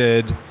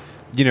accepted,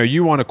 you know,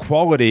 you want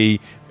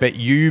equality, but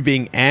you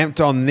being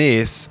amped on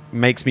this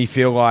makes me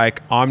feel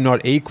like I'm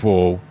not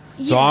equal,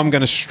 so Yeah. I'm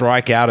going to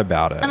strike out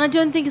about it. And I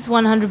don't think it's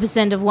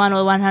 100% of one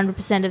or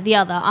 100% of the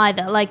other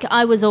either. Like,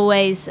 I was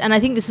always, and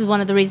I think this is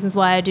one of the reasons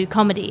why I do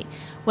comedy.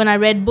 When I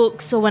read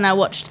books or when I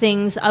watched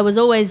things, I was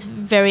always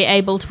very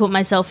able to put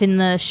myself in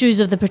the shoes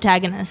of the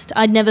protagonist.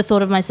 I'd never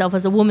thought of myself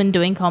as a woman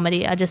doing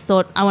comedy. I just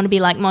thought, I want to be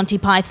like Monty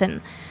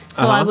Python.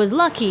 So I was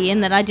lucky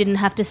in that I didn't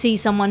have to see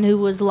someone who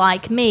was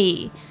like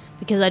me,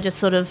 because I just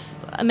sort of,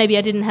 maybe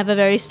I didn't have a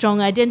very strong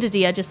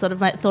identity. I just sort of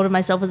thought of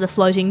myself as a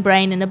floating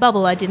brain in a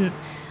bubble. I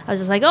was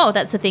just like, oh,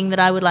 that's a thing that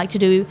I would like to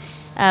do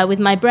with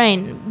my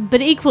brain.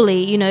 But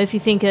equally, you know, if you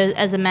think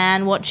as a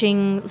man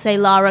watching, say,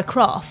 Lara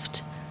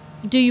Croft,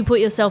 do you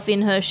put yourself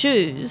in her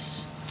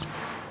shoes?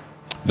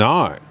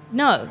 No.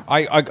 No.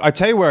 I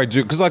tell you where I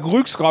do, because like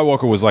Luke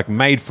Skywalker was like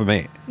made for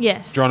me.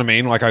 Yes. Do you know what I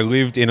mean? Like I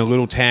lived in a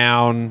little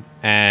town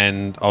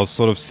and I was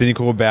sort of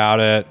cynical about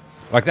it.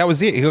 Like that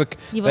was it. You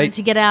wanted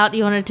to get out.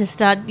 You wanted to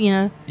start, you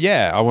know.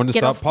 Yeah, I wanted to Get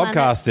start off planet.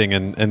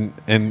 podcasting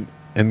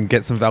and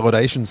get some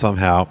validation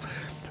somehow.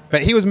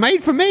 But he was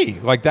made for me.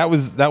 Like that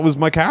was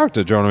my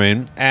character. Do you know what I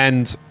mean?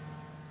 And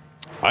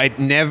it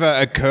never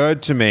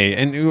occurred to me.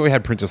 And we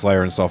had Princess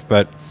Leia and stuff,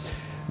 but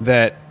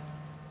that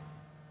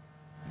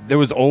there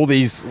was all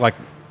these like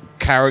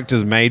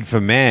characters made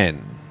for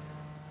men.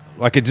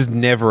 Like it just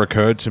never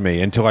occurred to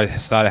me until I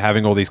started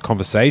having all these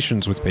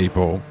conversations with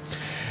people.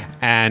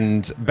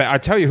 But I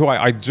tell you who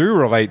I do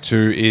relate to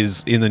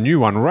is in the new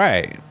one,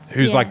 Rey,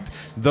 who's Yes. like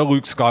the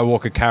Luke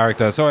Skywalker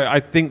character. So I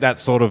think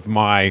that's sort of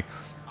my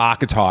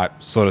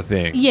archetype sort of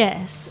thing.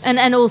 Yes.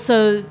 And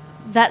also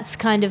that's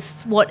kind of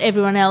what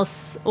everyone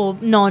else, or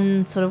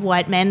non sort of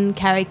white men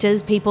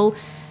characters, people,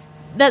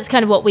 that's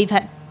kind of what we've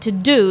had to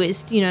do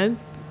is, you know,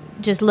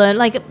 just learn.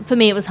 Like for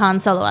me it was Han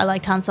Solo. I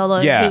liked Han Solo.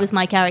 Yeah. He was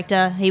my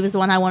character. He was the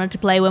one I wanted to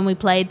play when we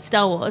played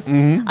Star Wars.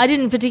 Mm-hmm. I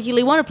didn't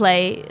particularly want to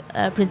play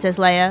Princess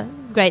Leia,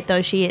 great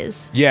though she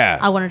is. Yeah.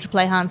 I wanted to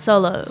play Han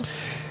Solo.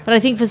 But I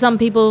think for some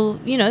people,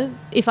 you know,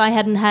 if I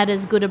hadn't had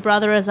as good a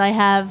brother as I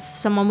have,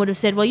 someone would have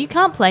said, well, you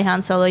can't play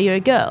Han Solo, you're a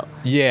girl.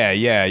 Yeah.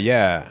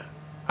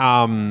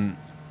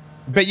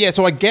 But yeah,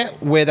 so I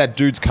get where that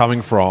dude's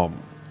coming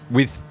from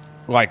with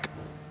like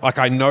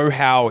I know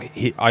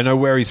I know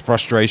where his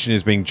frustration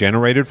is being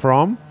generated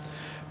from,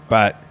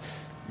 but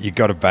you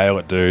got to bail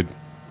it, dude.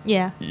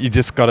 Yeah. You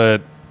just got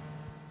to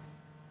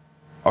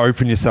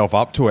open yourself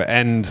up to it.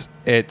 And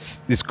it's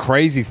this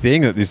crazy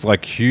thing that this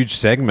like huge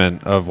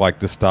segment of like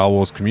the Star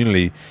Wars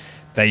community,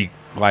 they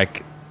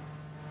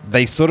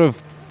sort of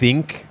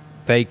think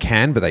they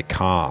can, but they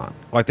can't.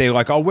 Like they're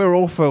like, oh, we're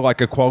all for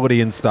like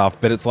equality and stuff,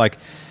 but it's like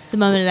The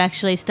moment it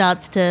actually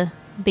starts to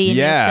be in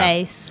Yeah. their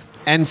face.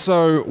 And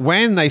so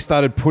when they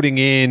started putting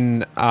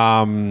in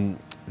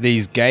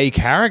these gay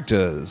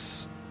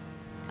characters,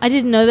 I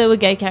didn't know there were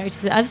gay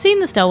characters. I've seen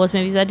the Star Wars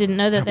movies. I didn't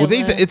know that there were.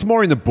 it's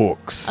more in the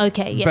books.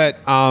 Okay, yeah.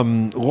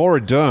 But Laura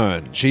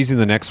Dern, she's in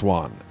the next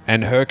one,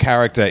 and her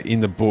character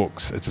in the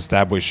books, it's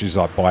established she's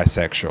like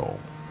bisexual.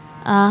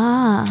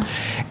 Ah.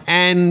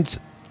 And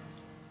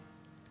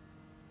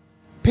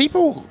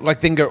people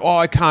like then go, oh,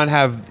 I can't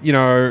have, you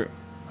know,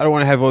 I don't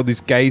want to have all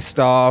this gay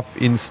stuff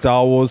in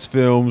Star Wars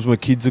films where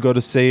kids have got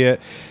to see it.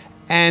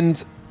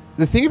 And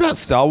the thing about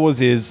Star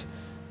Wars is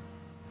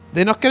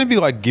they're not going to be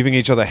like giving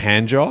each other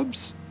hand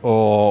jobs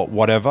or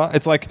whatever.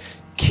 It's like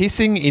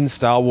kissing in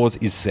Star Wars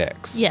is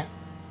sex. Yeah.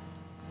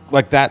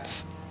 Like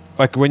that's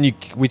like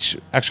which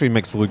actually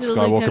makes the Luke So Luke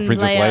Skywalker and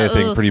Princess Leia, Leia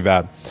thing ugh. pretty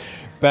bad.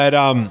 But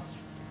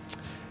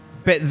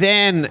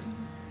then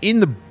in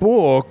the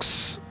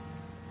books,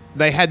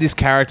 they had this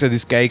character,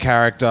 this gay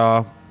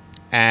character,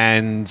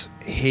 and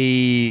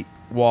he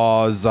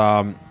was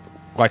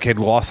had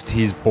lost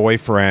his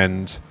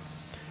boyfriend,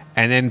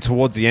 and then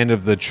towards the end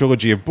of the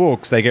trilogy of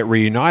books, they get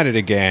reunited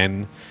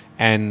again,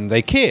 and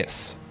they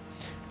kiss.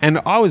 And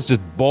I was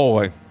just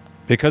bawling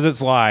because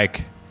it's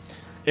like,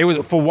 it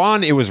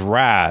was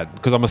rad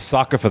because I'm a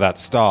sucker for that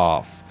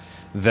stuff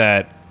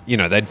that,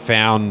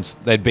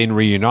 they'd been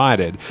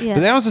reunited. Yeah.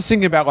 But then I was just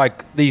thinking about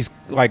like these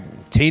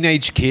like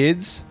teenage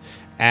kids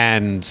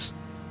and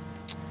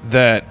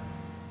that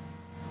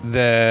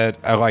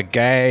are like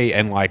gay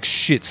and like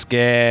shit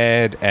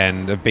scared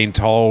and have been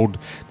told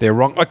they're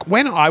wrong. Like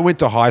when I went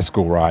to high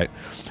school, right,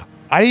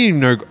 I didn't even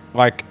know,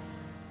 like,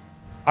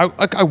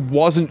 I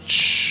wasn't,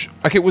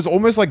 like it was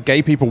almost like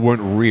gay people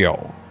weren't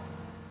real.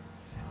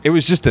 It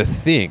was just a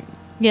thing.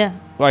 Yeah.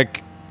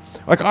 Like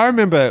I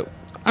remember,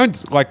 I went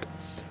to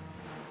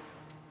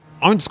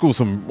school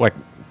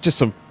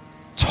some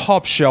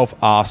top shelf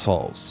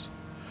assholes,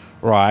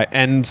 right?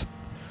 And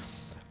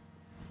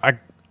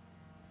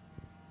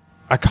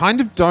I kind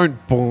of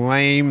don't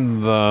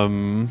blame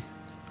them,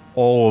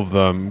 all of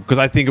them, because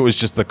I think it was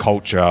just the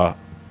culture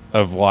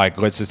of like,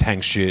 let's just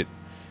hang shit,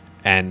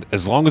 and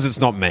as long as it's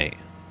not me.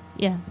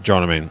 Yeah. Do you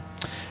know what I mean?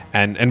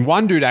 And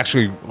one dude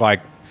actually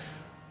like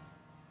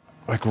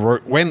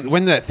wrote,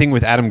 when that thing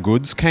with Adam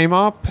Goods came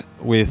up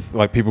with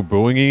like people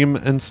booing him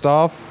and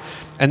stuff,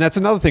 and that's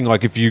another thing,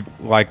 like if you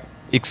like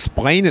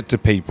explain it to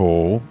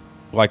people,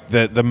 like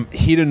the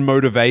hidden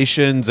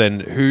motivations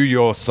and who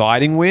you're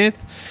siding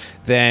with,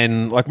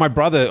 then like my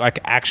brother like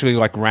actually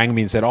like rang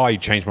me and said, "Oh, you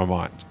changed my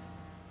mind."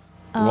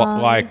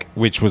 Like,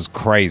 which was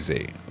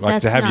crazy.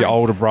 Like to have your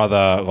older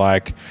brother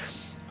like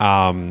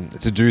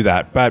to do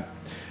that. But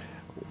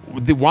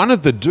one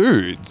of the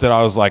dudes that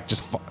I was like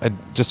just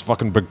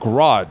fucking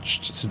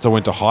begrudged since I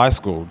went to high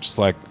school, just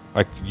like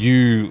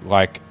you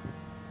like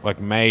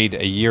made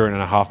a year and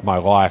a half of my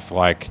life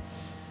like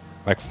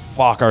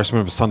fuck. I just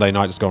remember Sunday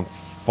night just going,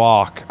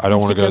 fuck, I don't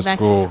want to go to back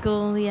school. To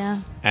school,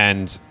 yeah.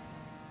 And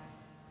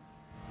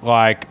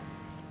like,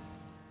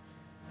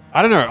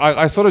 I don't know.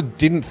 I sort of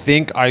didn't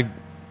think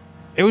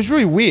it was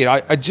really weird. I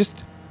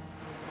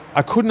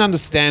couldn't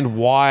understand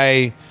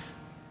why.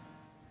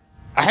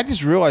 I had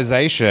this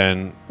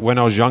realization when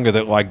I was younger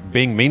that like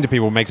being mean to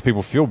people makes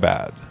people feel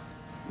bad.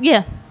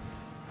 Yeah.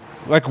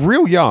 Like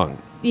real young.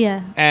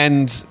 Yeah.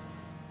 And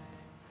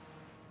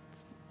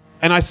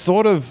I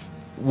sort of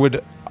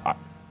would,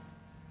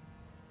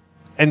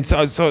 and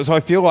so I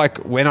feel like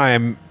when I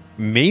am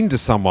mean to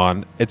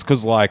someone, it's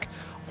because like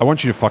I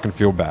want you to fucking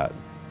feel bad.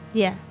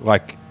 Yeah.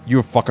 Like you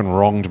have fucking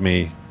wronged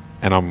me,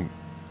 and I'm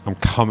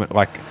coming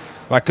like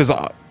because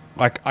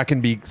I can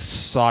be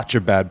such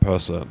a bad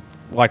person.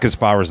 Like as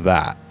far as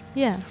that.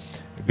 Yeah.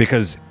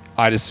 Because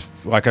I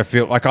just like I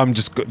feel like I'm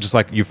just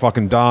like, you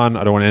fucking done.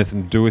 I don't want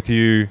anything to do with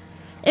you.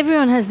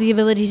 Everyone has the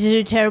ability to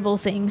do terrible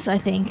things, I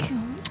think.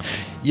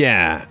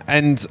 Yeah,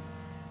 and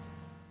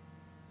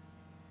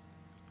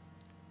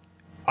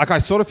like I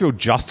sort of feel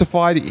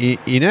justified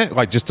in it,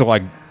 like just to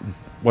like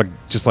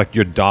just like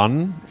you're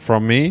done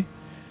from me,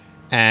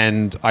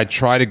 and I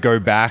try to go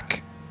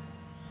back.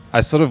 I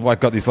sort of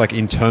like got this like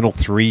internal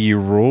 3-year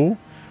rule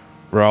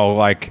where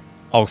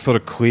I'll sort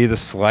of clear the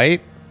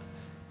slate,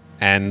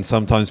 and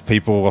sometimes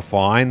people are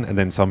fine, and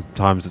then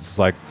sometimes it's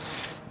like,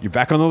 you're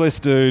back on the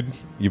list, dude.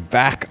 You're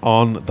back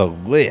on the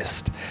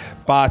list.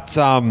 But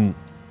so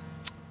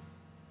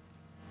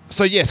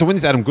when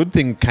this Adam Good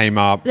thing came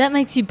up, that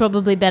makes you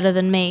probably better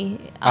than me.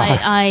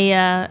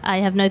 I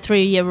have no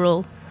 3-year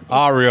rule.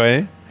 Oh,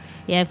 really?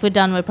 Yeah, if we're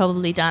done, we're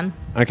probably done.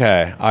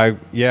 Okay. I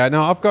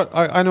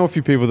know a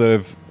few people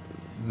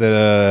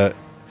that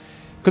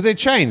because they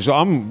changed.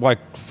 I'm like,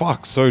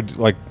 fuck, so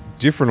like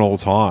different all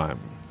the time.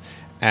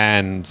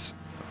 And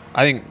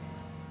I think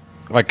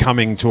like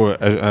coming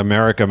to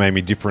America made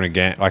me different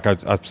again. Like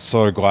I'm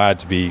so glad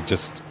to be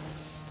just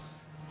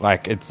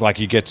like, it's like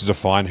you get to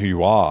define who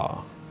you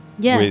are.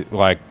 Yeah.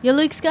 Like you're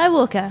Luke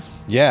Skywalker.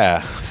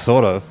 Yeah,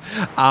 sort of.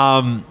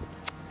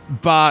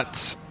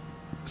 But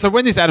so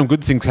when this Adam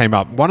Good thing came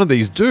up, one of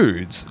these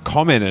dudes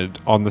commented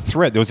on the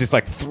thread. There was this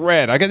like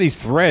thread. I get these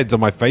threads on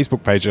my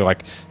Facebook page. They're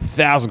like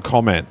 1,000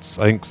 comments.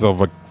 I think so,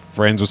 like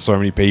friends with so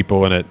many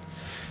people, and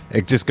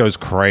it just goes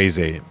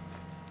crazy.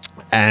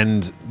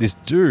 And this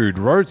dude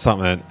wrote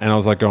something, and I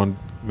was like going,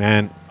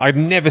 man, I'd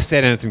never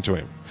said anything to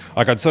him.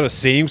 Like I'd sort of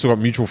see him, so we've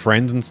got mutual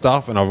friends and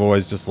stuff, and I've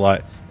always just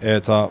like, yeah,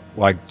 it's up.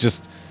 Like I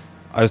just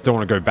don't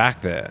want to go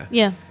back there.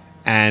 Yeah.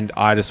 And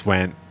I just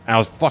went, and I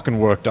was fucking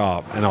worked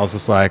up, and I was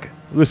just like,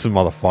 listen,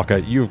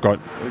 motherfucker, you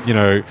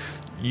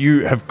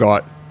have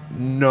got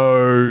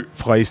no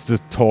place to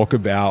talk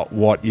about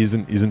what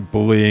isn't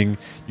bullying.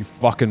 You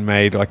fucking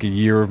made like a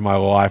year of my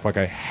life. Like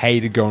I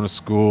hated going to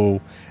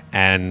school,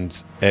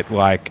 and it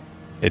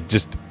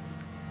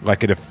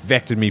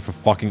affected me for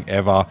fucking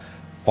ever.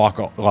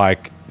 Fuck,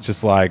 like,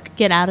 just like,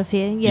 get out of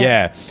here.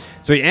 Yeah.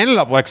 So he ended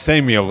up like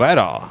sending me a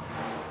letter,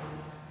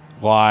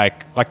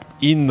 like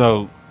in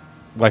the,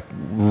 like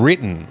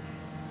written,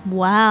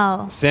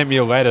 Wow. sent me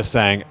a letter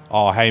saying,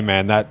 "Oh, hey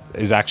man, that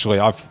is actually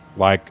I've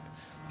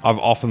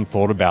often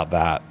thought about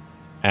that,"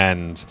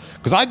 and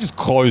because I just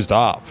closed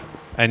up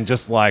and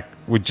just like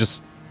would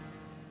just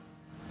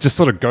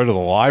sort of go to the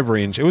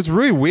library, and it was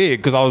really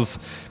weird because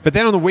but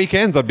then on the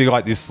weekends I'd be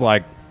like this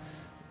like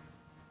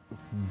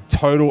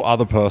total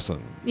other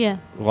person, Yeah.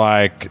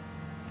 like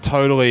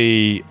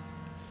totally,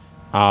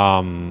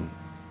 going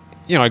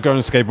to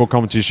skateboard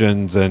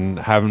competitions and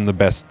having the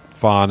best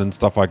fun and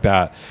stuff like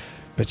that.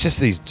 But just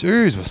these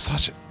dudes were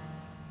such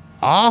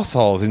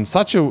assholes in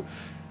such a,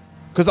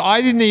 because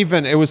I didn't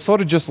even, it was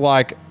sort of just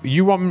like,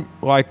 you want,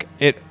 like,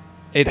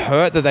 it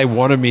hurt that they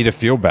wanted me to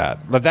feel bad.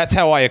 Like, that's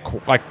how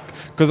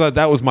because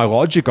that was my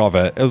logic of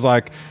it. It was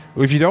like,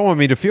 well, if you don't want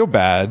me to feel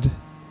bad,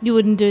 You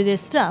wouldn't do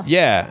this stuff.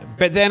 yeah.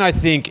 But then I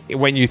think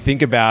when you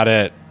think about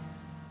it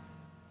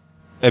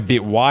a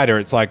bit wider,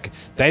 it's like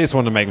they just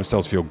want to make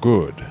themselves feel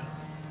good.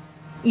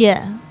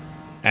 Yeah.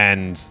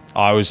 And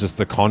I was just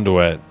the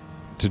conduit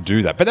to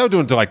do that. But they were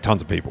doing it to like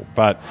tons of people.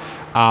 But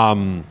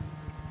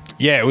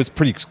yeah, it was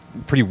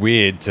pretty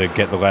weird to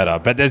get the letter.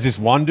 But there's this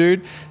one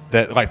dude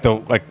that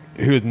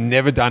who has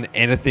never done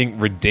anything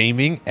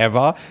redeeming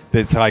ever,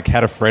 that's like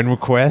had a friend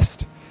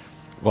request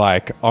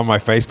like on my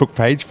Facebook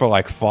page for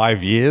like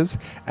 5 years,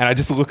 and I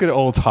just look at it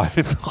all the time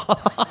and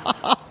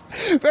laugh.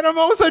 But I'm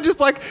also just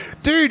like,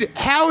 dude,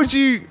 how are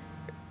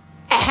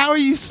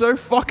you so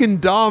fucking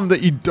dumb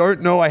that you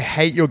don't know I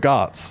hate your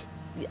guts?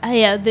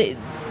 Yeah,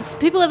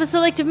 people have a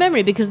selective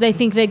memory because they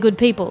think they're good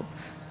people.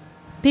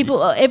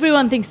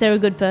 Everyone thinks they're a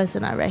good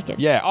person, I reckon.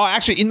 Yeah. Oh,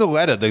 actually, in the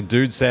letter, the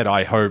dude said,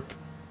 I hope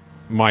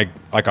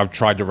I've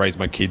tried to raise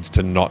my kids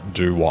to not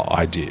do what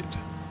I did.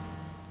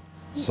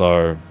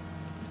 So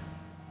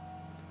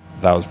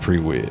that was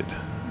pretty weird.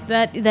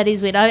 That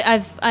is weird.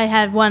 I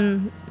had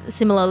one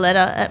similar letter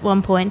at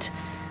one point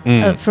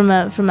from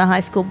a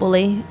high school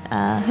bully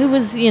who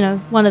was,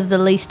 one of the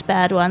least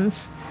bad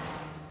ones,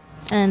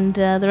 and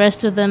the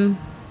rest of them.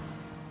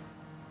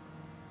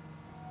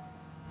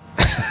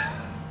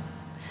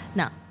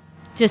 No,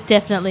 just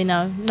definitely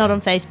no. Not on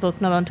Facebook,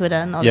 not on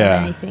Twitter, not on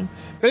anything.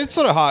 But it's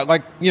sort of hard,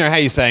 like, how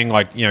you're saying,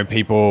 like,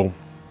 people,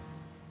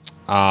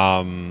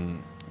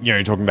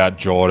 you're talking about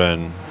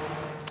Jordan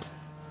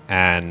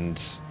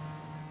and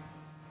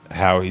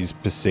how he's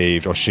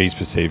perceived, or she's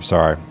perceived,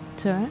 sorry.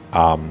 It's all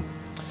right.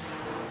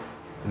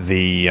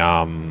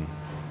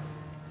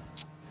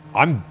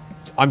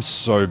 I'm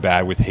so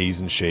bad with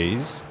he's and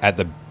she's at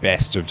the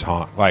best of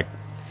time. Like,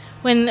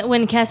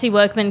 when Cassie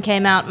Workman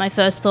came out, my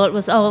first thought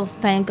was, oh,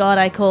 thank God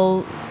I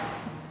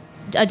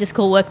just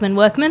call Workman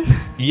Workman.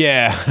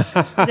 yeah.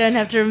 I don't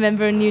have to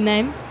remember a new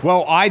name.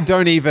 Well, I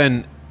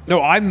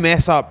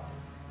mess up,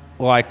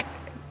 like...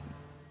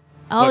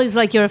 Oh, it's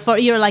like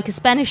you're like a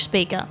Spanish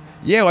speaker.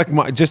 Yeah, like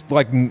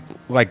like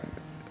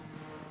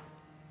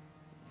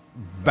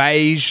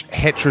beige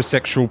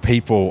heterosexual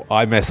people,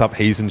 I mess up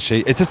he's and she.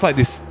 It's just like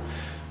this...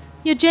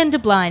 You're gender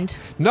blind.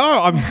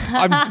 No, I'm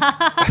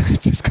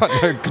just got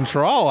no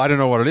control. I don't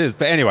know what it is.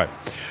 But anyway,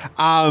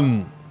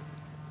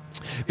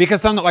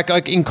 because some,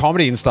 like in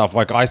comedy and stuff,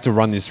 like I used to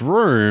run this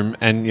room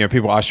and,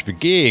 people ask you for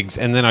gigs,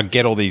 and then I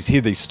get hear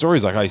these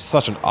stories like, oh, he's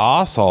such an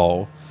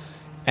asshole.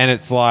 And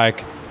it's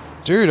like,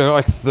 dude, I got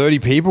like 30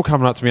 people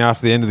coming up to me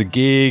after the end of the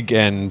gig,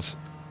 and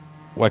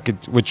like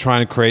we're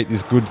trying to create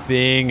this good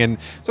thing. And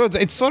so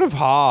it's sort of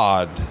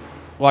hard.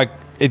 Like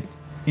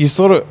you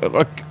sort of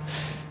like...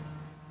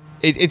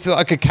 It's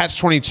like a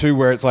catch-22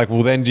 where it's like,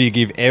 well, then do you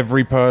give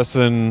every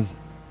person...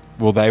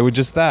 Well, they were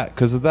just that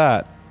because of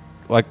that.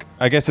 Like,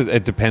 I guess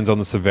it depends on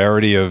the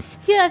severity of...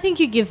 Yeah, I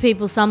think you give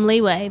people some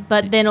leeway,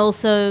 but then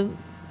also,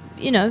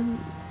 you don't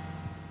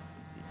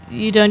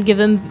give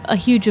them a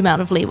huge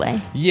amount of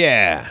leeway.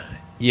 Yeah.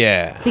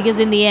 Because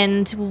in the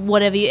end,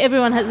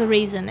 everyone has a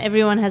reason.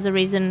 Everyone has a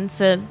reason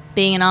for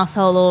being an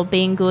asshole or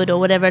being good or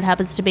whatever it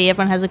happens to be.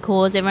 Everyone has a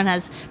cause. Everyone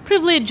has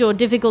privilege or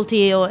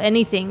difficulty or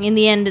anything. In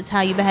the end, it's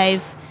how you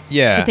behave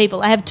to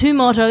people. I have 2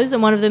 mottos,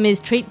 and one of them is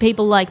treat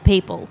people like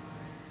people.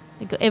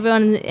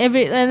 And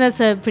that's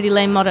a pretty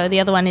lame motto. The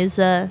other one is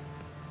no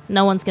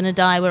one's going to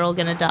die. We're all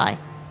going to die.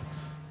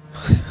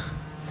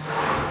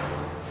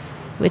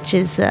 Which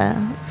is...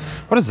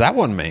 what does that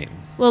one mean?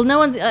 Well, no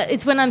one's...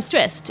 it's when I'm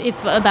stressed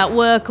about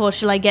work or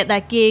should I get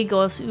that gig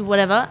or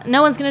whatever.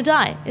 No one's going to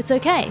die. It's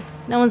okay.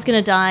 No one's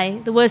going to die.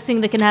 The worst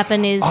thing that can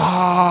happen is...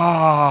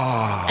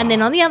 And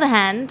then on the other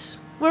hand,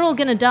 we're all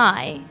going to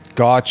die.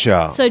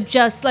 Gotcha. So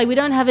just like we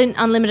don't have an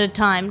unlimited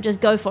time,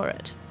 just go for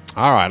it.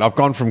 All right, I've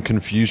gone from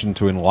confusion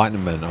to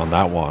enlightenment on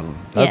that one.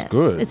 That's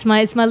good. It's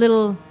my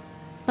little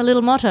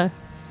motto.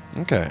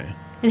 Okay.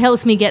 It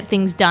helps me get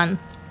things done.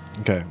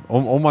 Okay.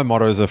 All my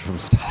mottos are from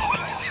Star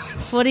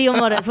Wars. What are your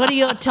mottos? What are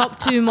your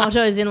top 2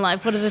 mottos in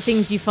life? What are the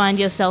things you find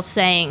yourself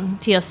saying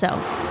to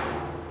yourself?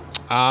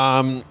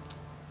 Well,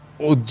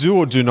 do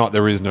or do not,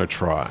 there is no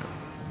try.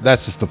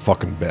 That's just the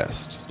fucking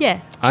best.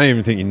 Yeah. I don't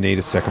even think you need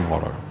a second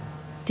motto.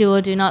 Do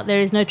or do not, there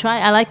is no try.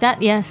 I like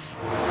that, yes.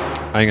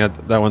 I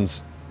think that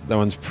one's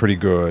pretty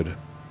good.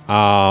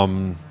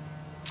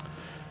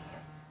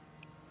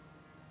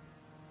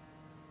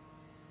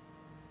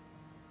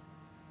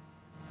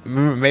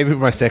 Maybe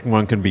my second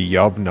one can be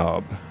Yob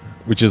Nob,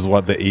 which is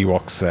what the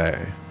Ewoks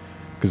say.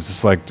 Because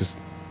it's like, just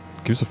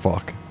gives a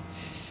fuck.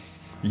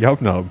 Yob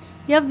Nob.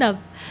 Yub nub.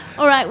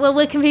 All right, well,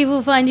 where can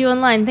people find you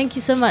online? Thank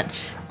you so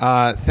much.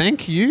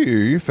 Thank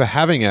you for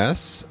having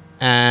us.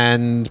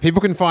 And people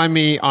can find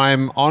me.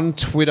 I'm on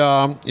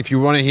Twitter. If you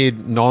want to hear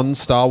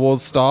non-Star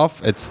Wars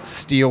stuff, it's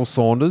Steel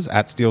Saunders,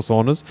 at Steel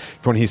Saunders. If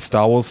you want to hear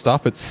Star Wars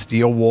stuff, it's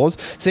Steel Wars.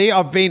 See,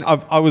 I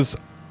was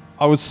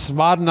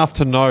smart enough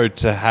to know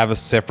to have a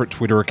separate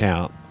Twitter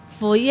account.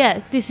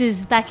 This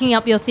is backing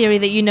up your theory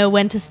that you know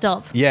when to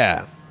stop.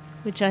 Yeah.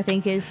 Which I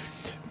think is...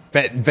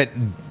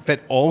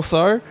 But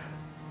also,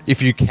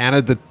 if you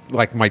counted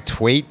my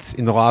tweets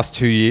in the last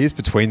 2 years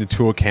between the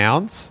two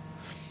accounts,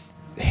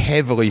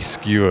 heavily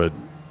skewed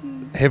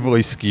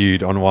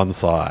on one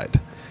side.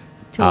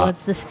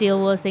 Towards the Steel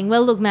Wars thing.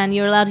 Well, look, man,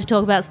 you're allowed to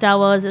talk about Star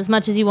Wars as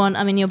much as you want.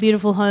 I'm in your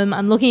beautiful home.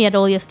 I'm looking at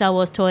all your Star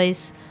Wars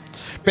toys.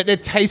 But they're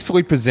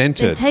tastefully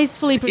presented.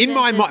 In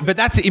my mind, but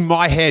that's in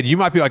my head. You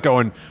might be like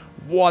going,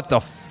 what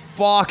the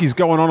fuck is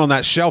going on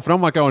that shelf? And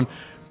I'm like going,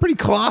 pretty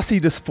classy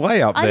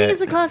display up there. I think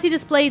it's a classy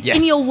display. It's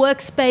in your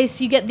workspace.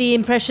 You get the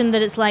impression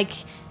that it's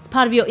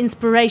part of your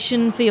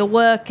inspiration for your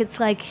work. It's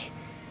like,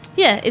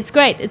 yeah, it's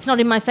great. It's not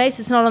in my face.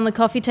 It's not on the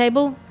coffee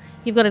table.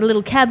 You've got a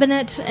little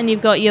cabinet and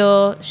you've got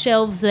your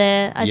shelves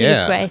there. I think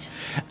it's great.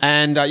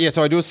 And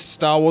so I do a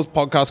Star Wars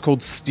podcast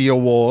called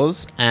Steel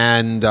Wars,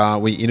 and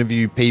we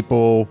interview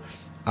people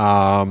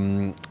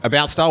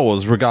about Star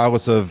Wars,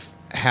 regardless of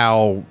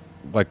how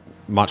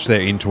much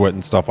they're into it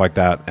and stuff like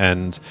that.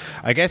 And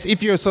I guess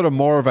if you're sort of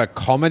more of a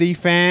comedy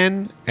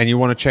fan and you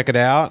want to check it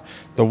out,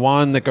 the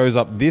one that goes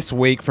up this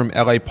week from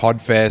LA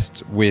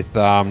Podfest with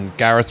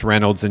Gareth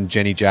Reynolds and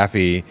Jenny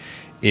Jaffe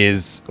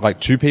is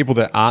two people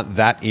that aren't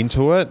that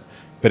into it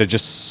but are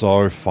just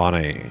so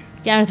funny.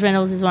 Gareth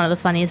Reynolds is one of the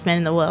funniest men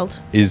in the world.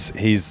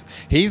 He's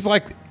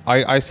like,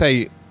 I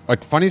say,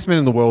 funniest man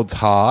in the world's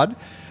hard,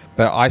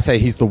 but I say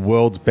he's the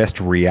world's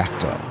best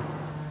reactor.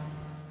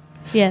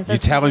 Yeah,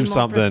 that's you tell him more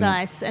something,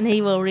 precise, and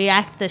he will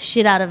react the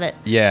shit out of it.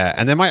 Yeah,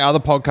 and then my other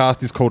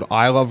podcast is called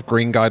I Love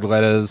Green Guide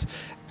Letters,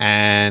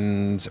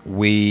 and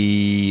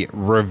we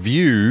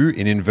review,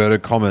 in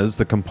inverted commas,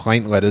 the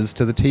complaint letters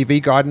to the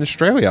TV Guide in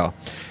Australia.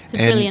 It's a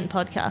brilliant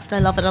podcast. I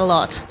love it a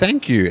lot.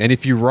 Thank you. And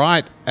if you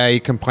write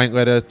a complaint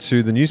letter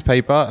to the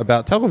newspaper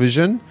about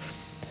television,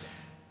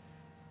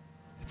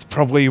 it's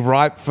probably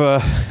ripe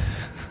for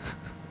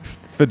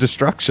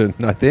destruction,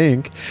 I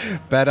think.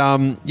 But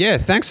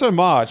thanks so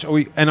much.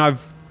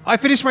 I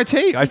finished my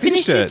tea. I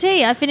finished it. Your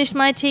tea. I finished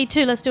my tea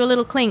too. Let's do a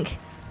little clink.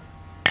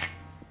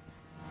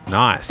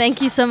 Nice.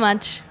 Thank you so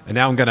much. And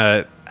now I'm going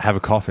to have a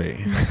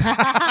coffee.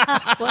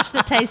 Wash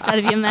the taste out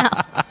of your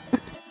mouth.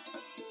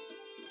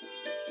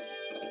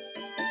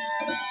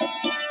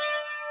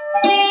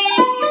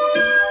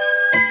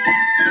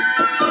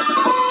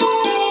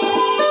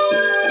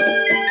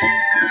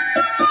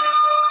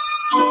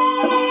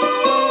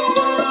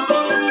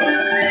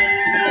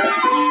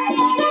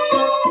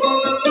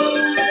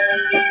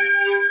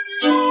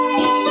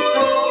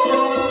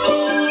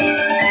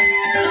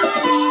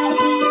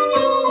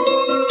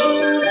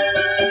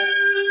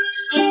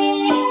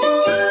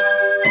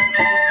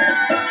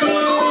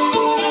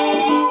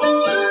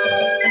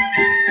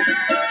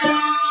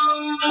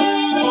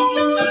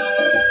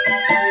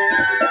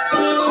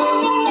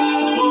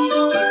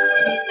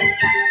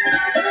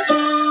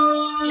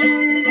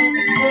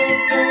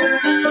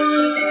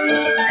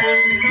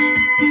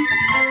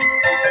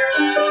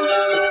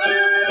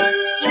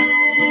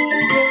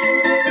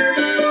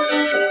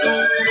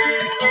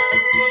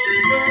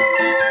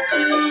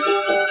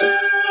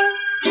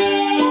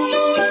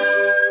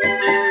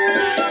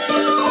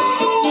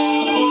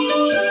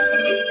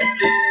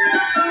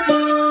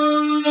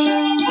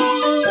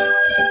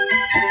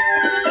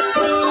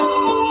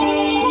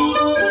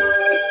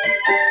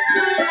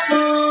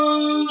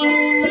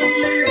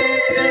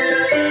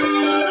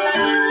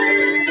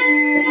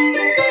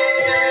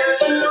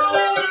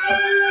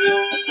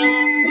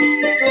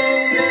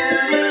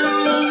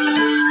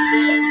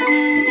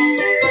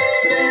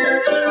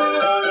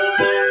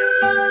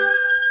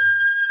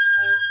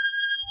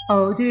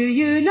 Oh, do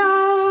you know,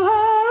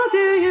 oh, do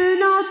you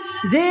not,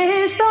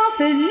 this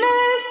dolphin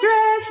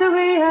mistress that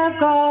we have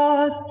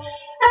got?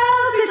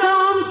 Elsie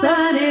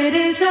Thompson, it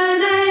is her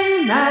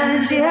name,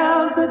 and she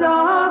helps the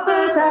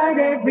dolphins at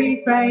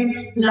every frame.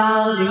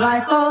 Loudy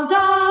rifle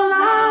doll,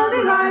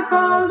 loudy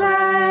rifle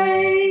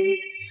day.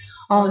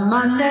 On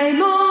Monday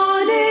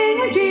morning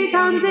when she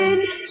comes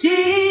in,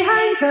 she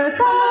hangs her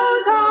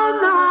coat on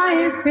the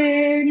highest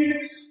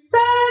pin.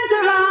 Turns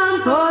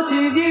around for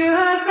to view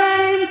her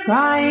frames,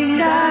 crying,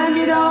 damn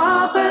you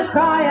dolphins,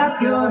 cry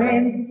up your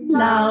ends.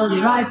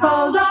 Loudy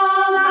rifle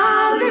doll,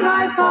 loudy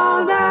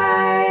rifle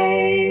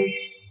day.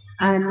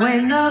 And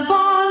when the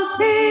boss,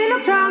 he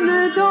looks round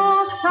the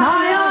door,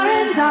 tie your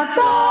ends up,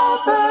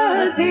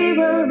 dolphins, he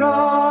will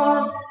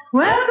roar.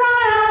 Well,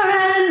 tie our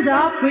ends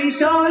up we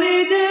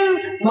surely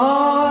do.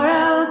 For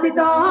Elsie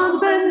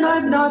Thompson,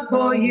 but not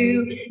for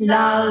you.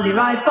 Laldy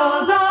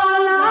rifle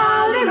doll,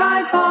 laldy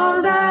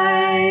rifle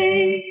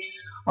day.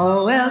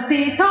 Oh,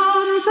 Elsie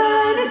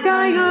Thompson is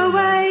going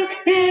away.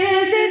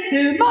 Is it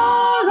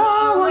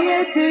tomorrow or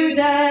yet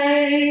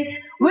today?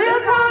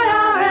 We'll tie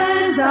our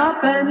ends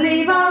up and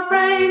leave our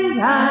frames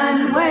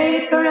and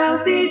wait for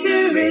Elsie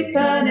to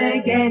return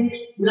again.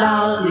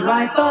 Laldy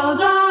rifle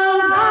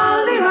doll,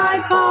 laldy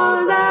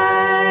rifle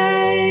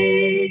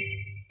day.